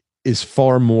is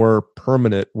far more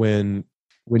permanent when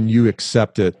you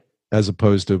accept it, as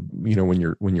opposed to, when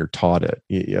you're taught it.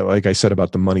 Like I said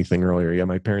about the money thing earlier. Yeah,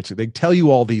 my parents, they tell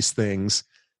you all these things,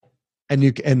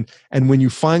 and when you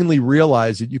finally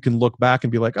realize it, you can look back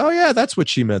and be like, oh yeah, that's what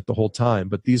she meant the whole time.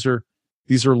 But these are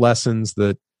lessons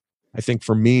that I think,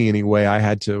 for me anyway, I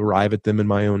had to arrive at them in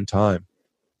my own time.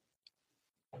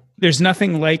 There's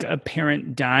nothing like a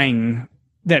parent dying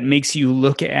that makes you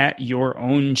look at your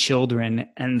own children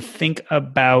and think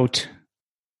about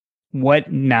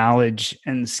what knowledge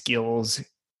and skills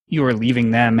you're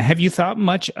leaving them. Have you thought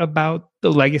much about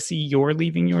the legacy you're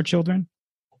leaving your children?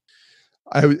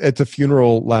 I was at the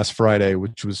funeral last Friday,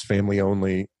 which was family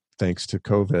only, thanks to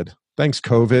COVID. Thanks,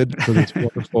 COVID, for this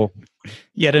wonderful.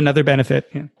 Yet another benefit.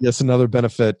 Yeah. Yes, another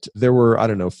benefit. There were,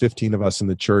 15 of us in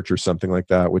the church or something like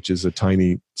that, which is a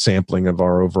tiny sampling of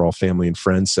our overall family and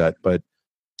friend set. But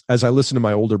as I listened to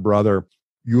my older brother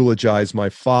eulogize my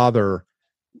father,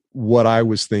 what I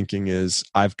was thinking is,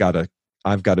 I've got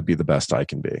to be the best I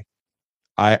can be.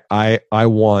 I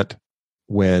want,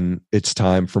 when it's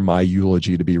time for my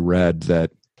eulogy to be read,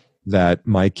 that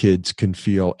my kids can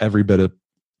feel every bit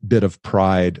of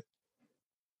pride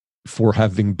for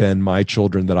having been my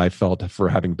children that I felt for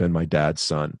having been my dad's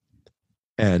son.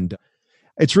 And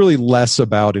it's really less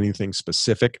about anything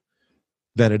specific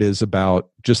than it is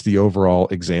about just the overall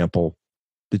example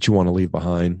that you want to leave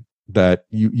behind, that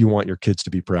you want your kids to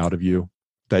be proud of you,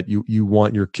 that you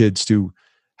want your kids to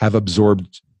have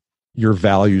absorbed your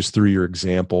values through your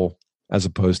example, as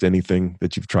opposed to anything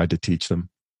that you've tried to teach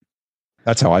them.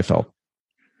 That's how I felt.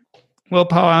 Well,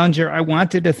 Paul Ollinger, I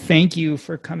wanted to thank you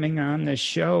for coming on the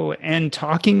show and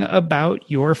talking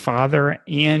about your father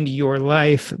and your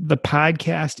life. The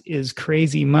podcast is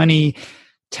Crazy Money.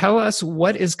 Tell us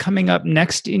what is coming up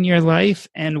next in your life,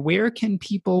 and where can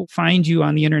people find you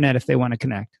on the internet if they want to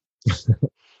connect?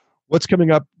 What's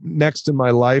coming up next in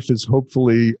my life is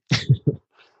hopefully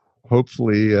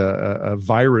a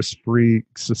virus-free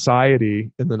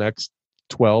society in the next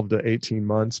 12 to 18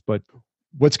 months. But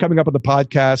what's coming up on the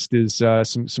podcast is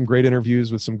some great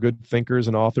interviews with some good thinkers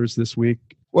and authors this week.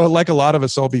 Well, like a lot of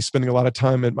us, I'll be spending a lot of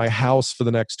time at my house for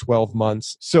the next 12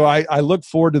 months. So I look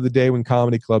forward to the day when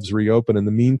comedy clubs reopen. In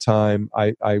the meantime,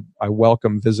 I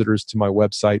welcome visitors to my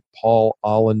website,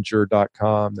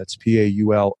 paulollinger.com. That's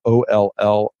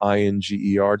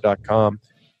PAULOLLINGER.com.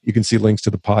 You can see links to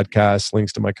the podcast,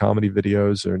 links to my comedy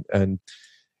videos, and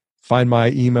find my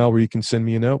email where you can send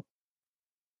me a note.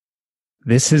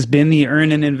 This has been the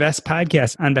Earn and Invest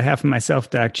podcast. On behalf of myself,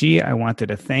 Doc G, I wanted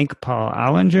to thank Paul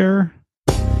Ollinger.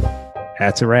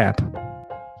 That's a wrap.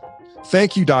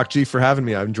 Thank you, Doc G, for having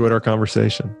me. I've enjoyed our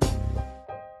conversation.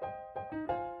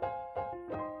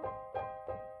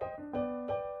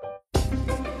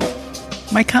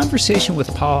 My conversation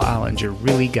with Paul Ollinger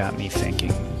really got me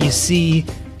thinking. You see,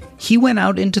 he went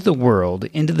out into the world,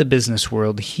 into the business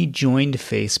world. He joined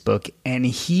Facebook, and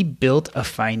he built a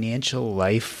financial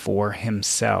life for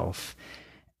himself.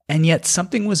 And yet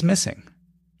something was missing.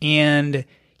 And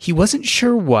he wasn't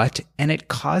sure what, and it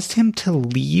caused him to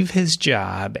leave his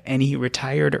job, and he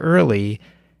retired early.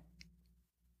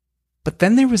 But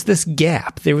then there was this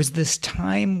gap. There was this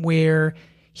time where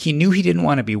he knew he didn't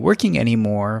want to be working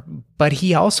anymore, but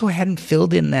he also hadn't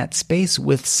filled in that space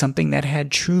with something that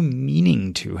had true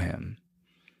meaning to him.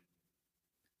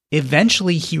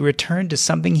 Eventually, he returned to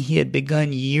something he had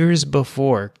begun years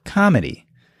before, comedy.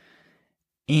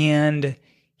 And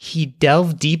he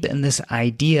delved deep in this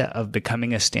idea of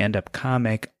becoming a stand-up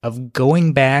comic, of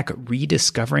going back,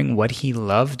 rediscovering what he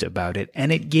loved about it,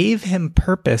 and it gave him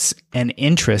purpose and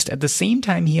interest. At the same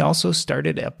time, he also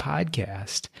started a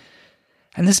podcast.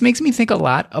 And this makes me think a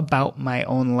lot about my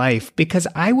own life, because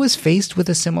I was faced with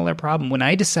a similar problem. When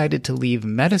I decided to leave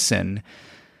medicine,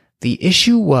 the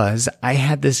issue was I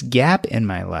had this gap in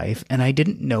my life and I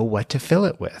didn't know what to fill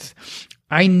it with.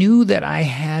 I knew that I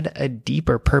had a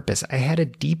deeper purpose. I had a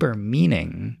deeper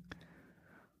meaning,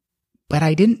 but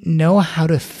I didn't know how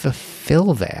to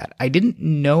fulfill that. I didn't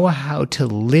know how to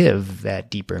live that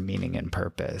deeper meaning and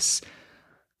purpose.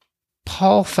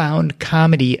 Paul found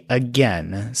comedy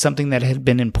again, something that had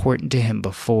been important to him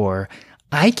before.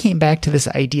 I came back to this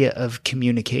idea of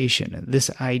communication,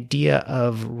 this idea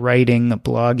of writing,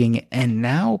 blogging, and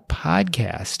now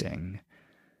podcasting.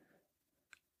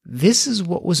 This is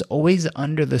what was always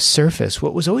under the surface,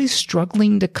 what was always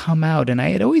struggling to come out. And I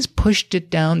had always pushed it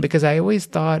down because I always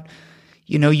thought,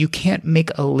 you can't make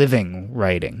a living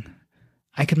writing.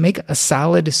 I could make a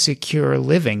solid, secure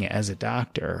living as a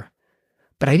doctor,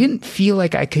 but I didn't feel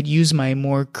like I could use my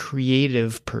more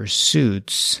creative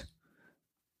pursuits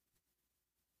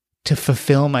to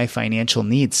fulfill my financial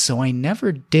needs, so I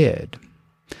never did.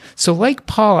 So like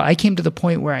Paul, I came to the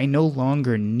point where I no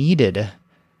longer needed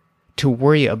to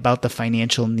worry about the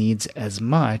financial needs as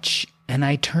much, and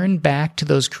I turned back to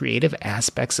those creative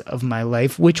aspects of my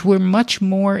life, which were much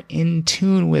more in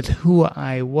tune with who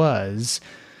I was,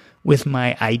 with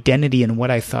my identity and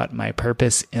what I thought my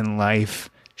purpose in life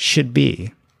should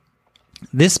be.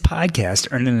 This podcast,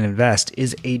 Earn and Invest,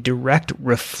 is a direct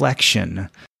reflection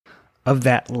of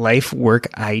that life work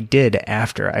I did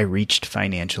after I reached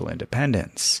financial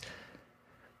independence.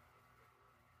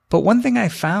 But one thing I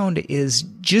found is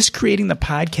just creating the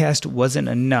podcast wasn't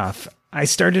enough. I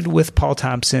started with Paul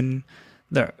Thompson.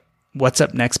 The What's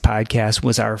Up Next podcast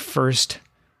was our first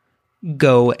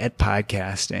go at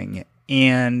podcasting.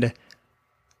 And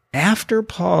after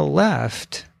Paul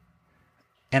left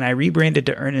and I rebranded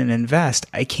to Earn and Invest,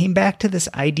 I came back to this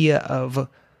idea of,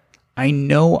 I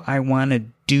know I want to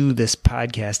do this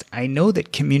podcast. I know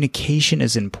that communication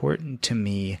is important to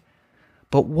me,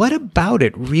 but what about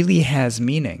it really has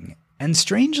meaning? And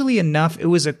strangely enough, it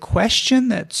was a question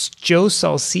that Joe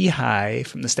Salsihai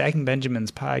from the Stacking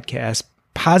Benjamins podcast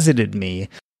posited me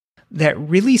that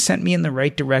really sent me in the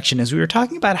right direction. As we were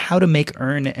talking about how to make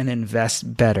Earn and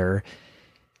Invest better,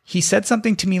 he said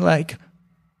something to me like,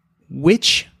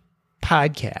 which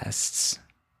podcasts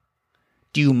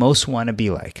do you most want to be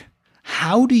like?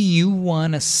 How do you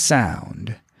want to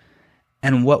sound?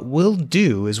 And what we'll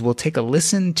do is we'll take a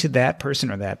listen to that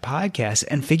person or that podcast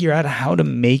and figure out how to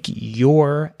make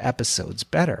your episodes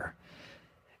better.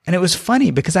 And it was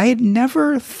funny because I had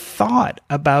never thought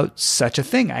about such a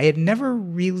thing. I had never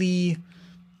really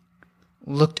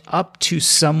looked up to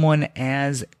someone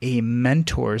as a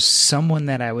mentor, someone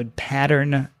that I would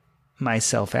pattern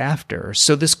myself after.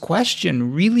 So this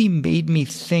question really made me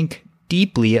think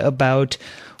deeply about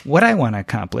what I want to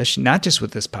accomplish, not just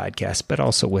with this podcast, but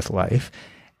also with life.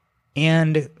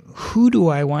 And who do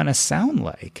I want to sound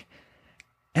like?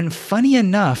 And funny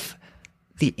enough,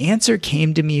 the answer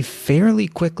came to me fairly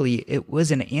quickly. It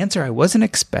was an answer I wasn't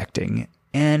expecting,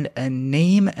 and a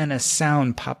name and a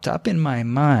sound popped up in my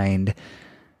mind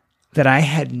that I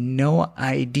had no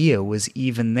idea was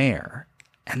even there.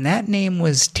 And that name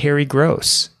was Terry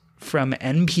Gross from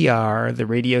NPR, the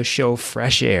radio show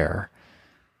Fresh Air.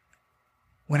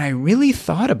 When I really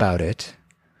thought about it,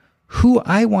 who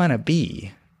I want to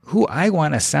be, who I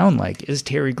want to sound like is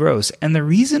Terry Gross. And the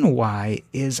reason why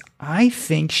is I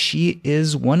think she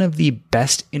is one of the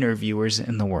best interviewers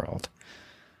in the world.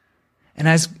 And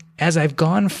as I've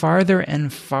gone farther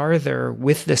and farther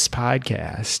with this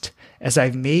podcast, as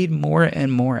I've made more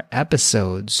and more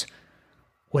episodes,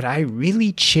 what I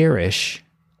really cherish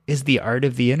is the art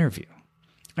of the interview.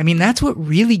 I mean, that's what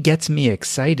really gets me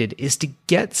excited, is to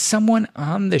get someone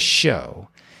on the show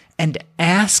and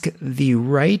ask the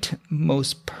right,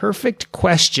 most perfect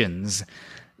questions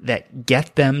that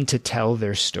get them to tell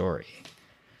their story.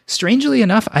 Strangely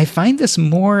enough, I find this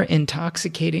more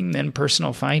intoxicating than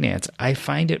personal finance. I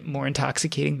find it more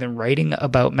intoxicating than writing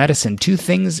about medicine, two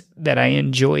things that I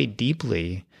enjoy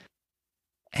deeply.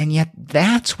 And yet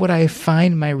that's what I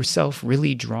find myself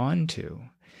really drawn to.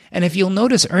 And if you'll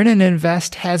notice, Earn and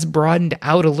Invest has broadened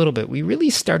out a little bit. We really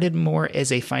started more as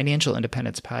a financial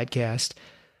independence podcast.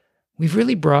 We've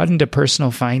really broadened to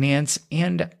personal finance,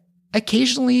 and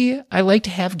occasionally I like to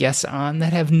have guests on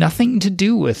that have nothing to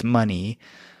do with money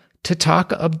to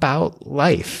talk about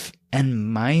life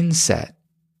and mindset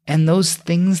and those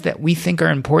things that we think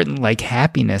are important, like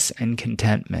happiness and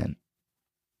contentment.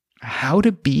 How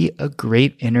to be a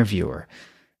great interviewer.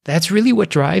 That's really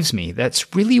what drives me.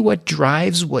 That's really what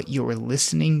drives what you're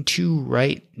listening to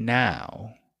right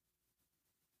now.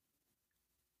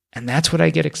 And that's what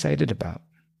I get excited about.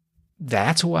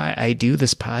 That's why I do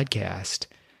this podcast.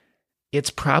 It's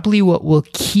probably what will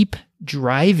keep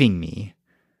driving me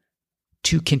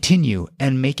to continue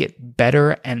and make it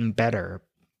better and better.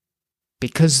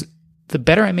 Because the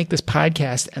better I make this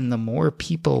podcast and the more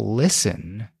people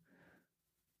listen,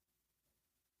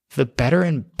 the better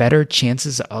and better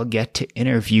chances I'll get to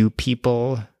interview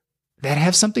people that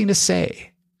have something to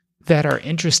say, that are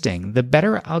interesting. The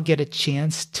better I'll get a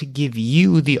chance to give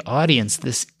you, the audience,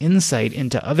 this insight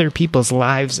into other people's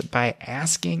lives by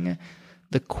asking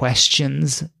the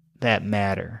questions that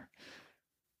matter.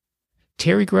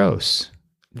 Terry Gross,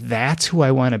 that's who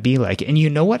I want to be like. And you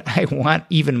know what I want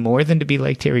even more than to be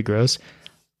like Terry Gross?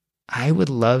 I would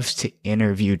love to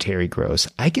interview Terry Gross.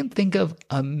 I can think of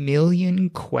a million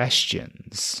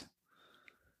questions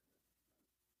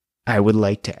I would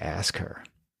like to ask her.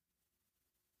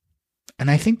 And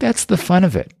I think that's the fun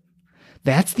of it.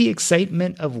 That's the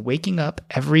excitement of waking up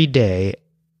every day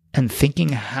and thinking,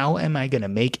 how am I going to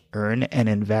make, earn, and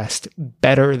invest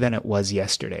better than it was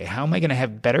yesterday? How am I going to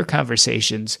have better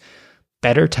conversations,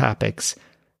 better topics,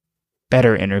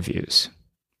 better interviews?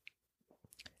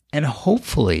 And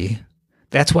hopefully,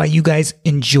 that's why you guys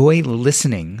enjoy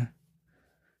listening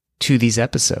to these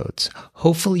episodes.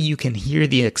 Hopefully, you can hear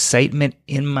the excitement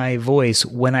in my voice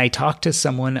when I talk to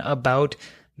someone about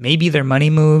maybe their money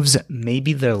moves,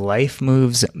 maybe their life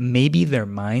moves, maybe their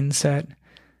mindset.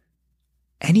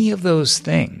 Any of those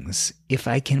things, if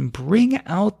I can bring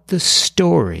out the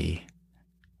story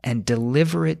and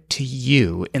deliver it to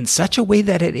you in such a way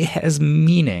that it has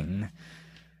meaning,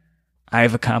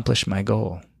 I've accomplished my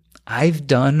goal. I've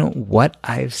done what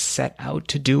I've set out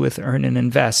to do with Earn and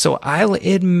Invest. So I'll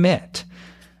admit,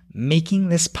 making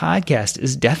this podcast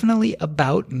is definitely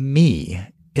about me.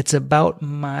 It's about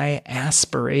my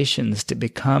aspirations to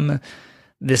become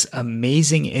this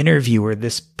amazing interviewer,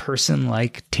 this person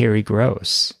like Terry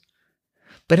Gross.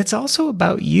 But it's also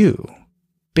about you,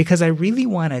 because I really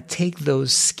want to take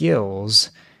those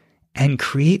skills and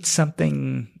create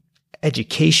something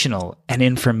educational and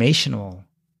informational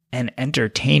and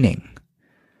entertaining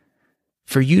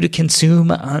for you to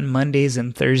consume on Mondays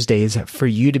and Thursdays, for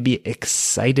you to be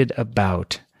excited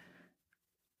about.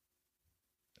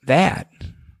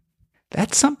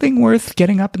 That's something worth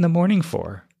getting up in the morning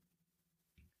for.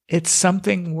 It's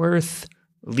something worth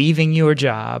leaving your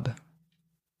job,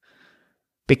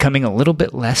 becoming a little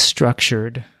bit less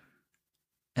structured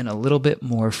and a little bit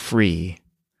more free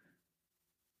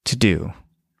to do.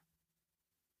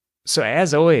 So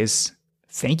as always,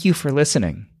 thank you for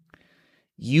listening.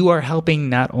 You are helping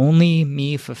not only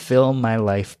me fulfill my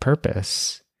life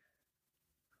purpose,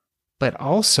 but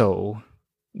also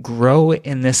grow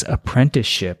in this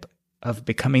apprenticeship of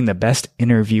becoming the best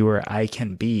interviewer I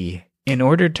can be in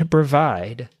order to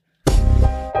provide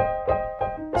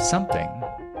something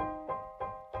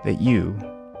that you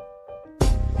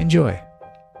enjoy.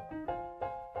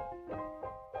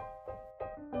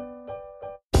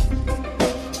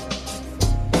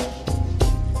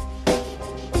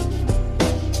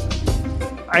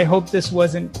 I hope this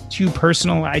wasn't too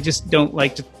personal. I just don't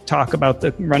like to talk about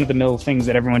the run-of-the-mill things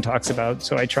that everyone talks about.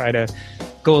 So I try to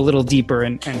go a little deeper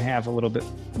and have a little bit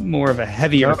more of a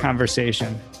heavier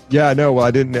conversation. Yeah, no, well,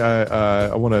 I didn't.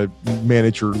 I want to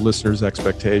manage your listeners'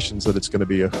 expectations that it's going to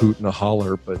be a hoot and a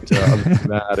holler. But other than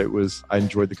that, I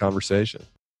enjoyed the conversation.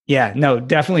 Yeah, no,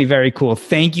 definitely very cool.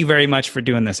 Thank you very much for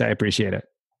doing this. I appreciate it.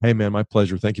 Hey, man, my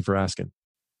pleasure. Thank you for asking.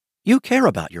 You care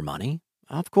about your money.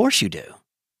 Of course you do.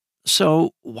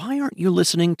 So why aren't you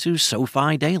listening to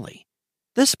SoFi Daily?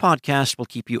 This podcast will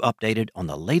keep you updated on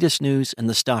the latest news in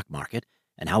the stock market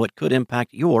and how it could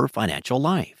impact your financial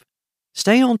life.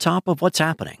 Stay on top of what's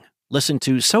happening. Listen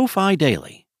to SoFi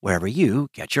Daily wherever you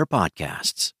get your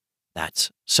podcasts. That's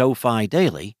SoFi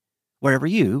Daily wherever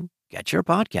you get your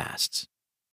podcasts.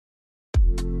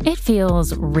 It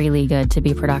feels really good to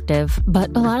be productive,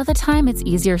 but a lot of the time it's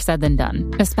easier said than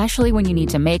done, especially when you need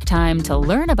to make time to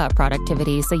learn about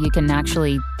productivity so you can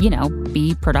actually,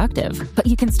 be productive. But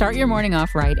you can start your morning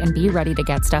off right and be ready to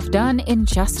get stuff done in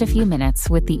just a few minutes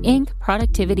with the Inc.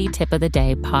 Productivity Tip of the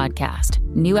Day podcast.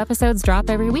 New episodes drop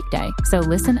every weekday, so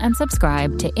listen and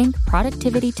subscribe to Inc.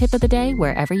 Productivity Tip of the Day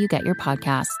wherever you get your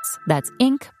podcasts. That's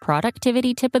Inc.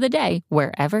 Productivity Tip of the Day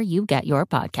wherever you get your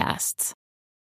podcasts.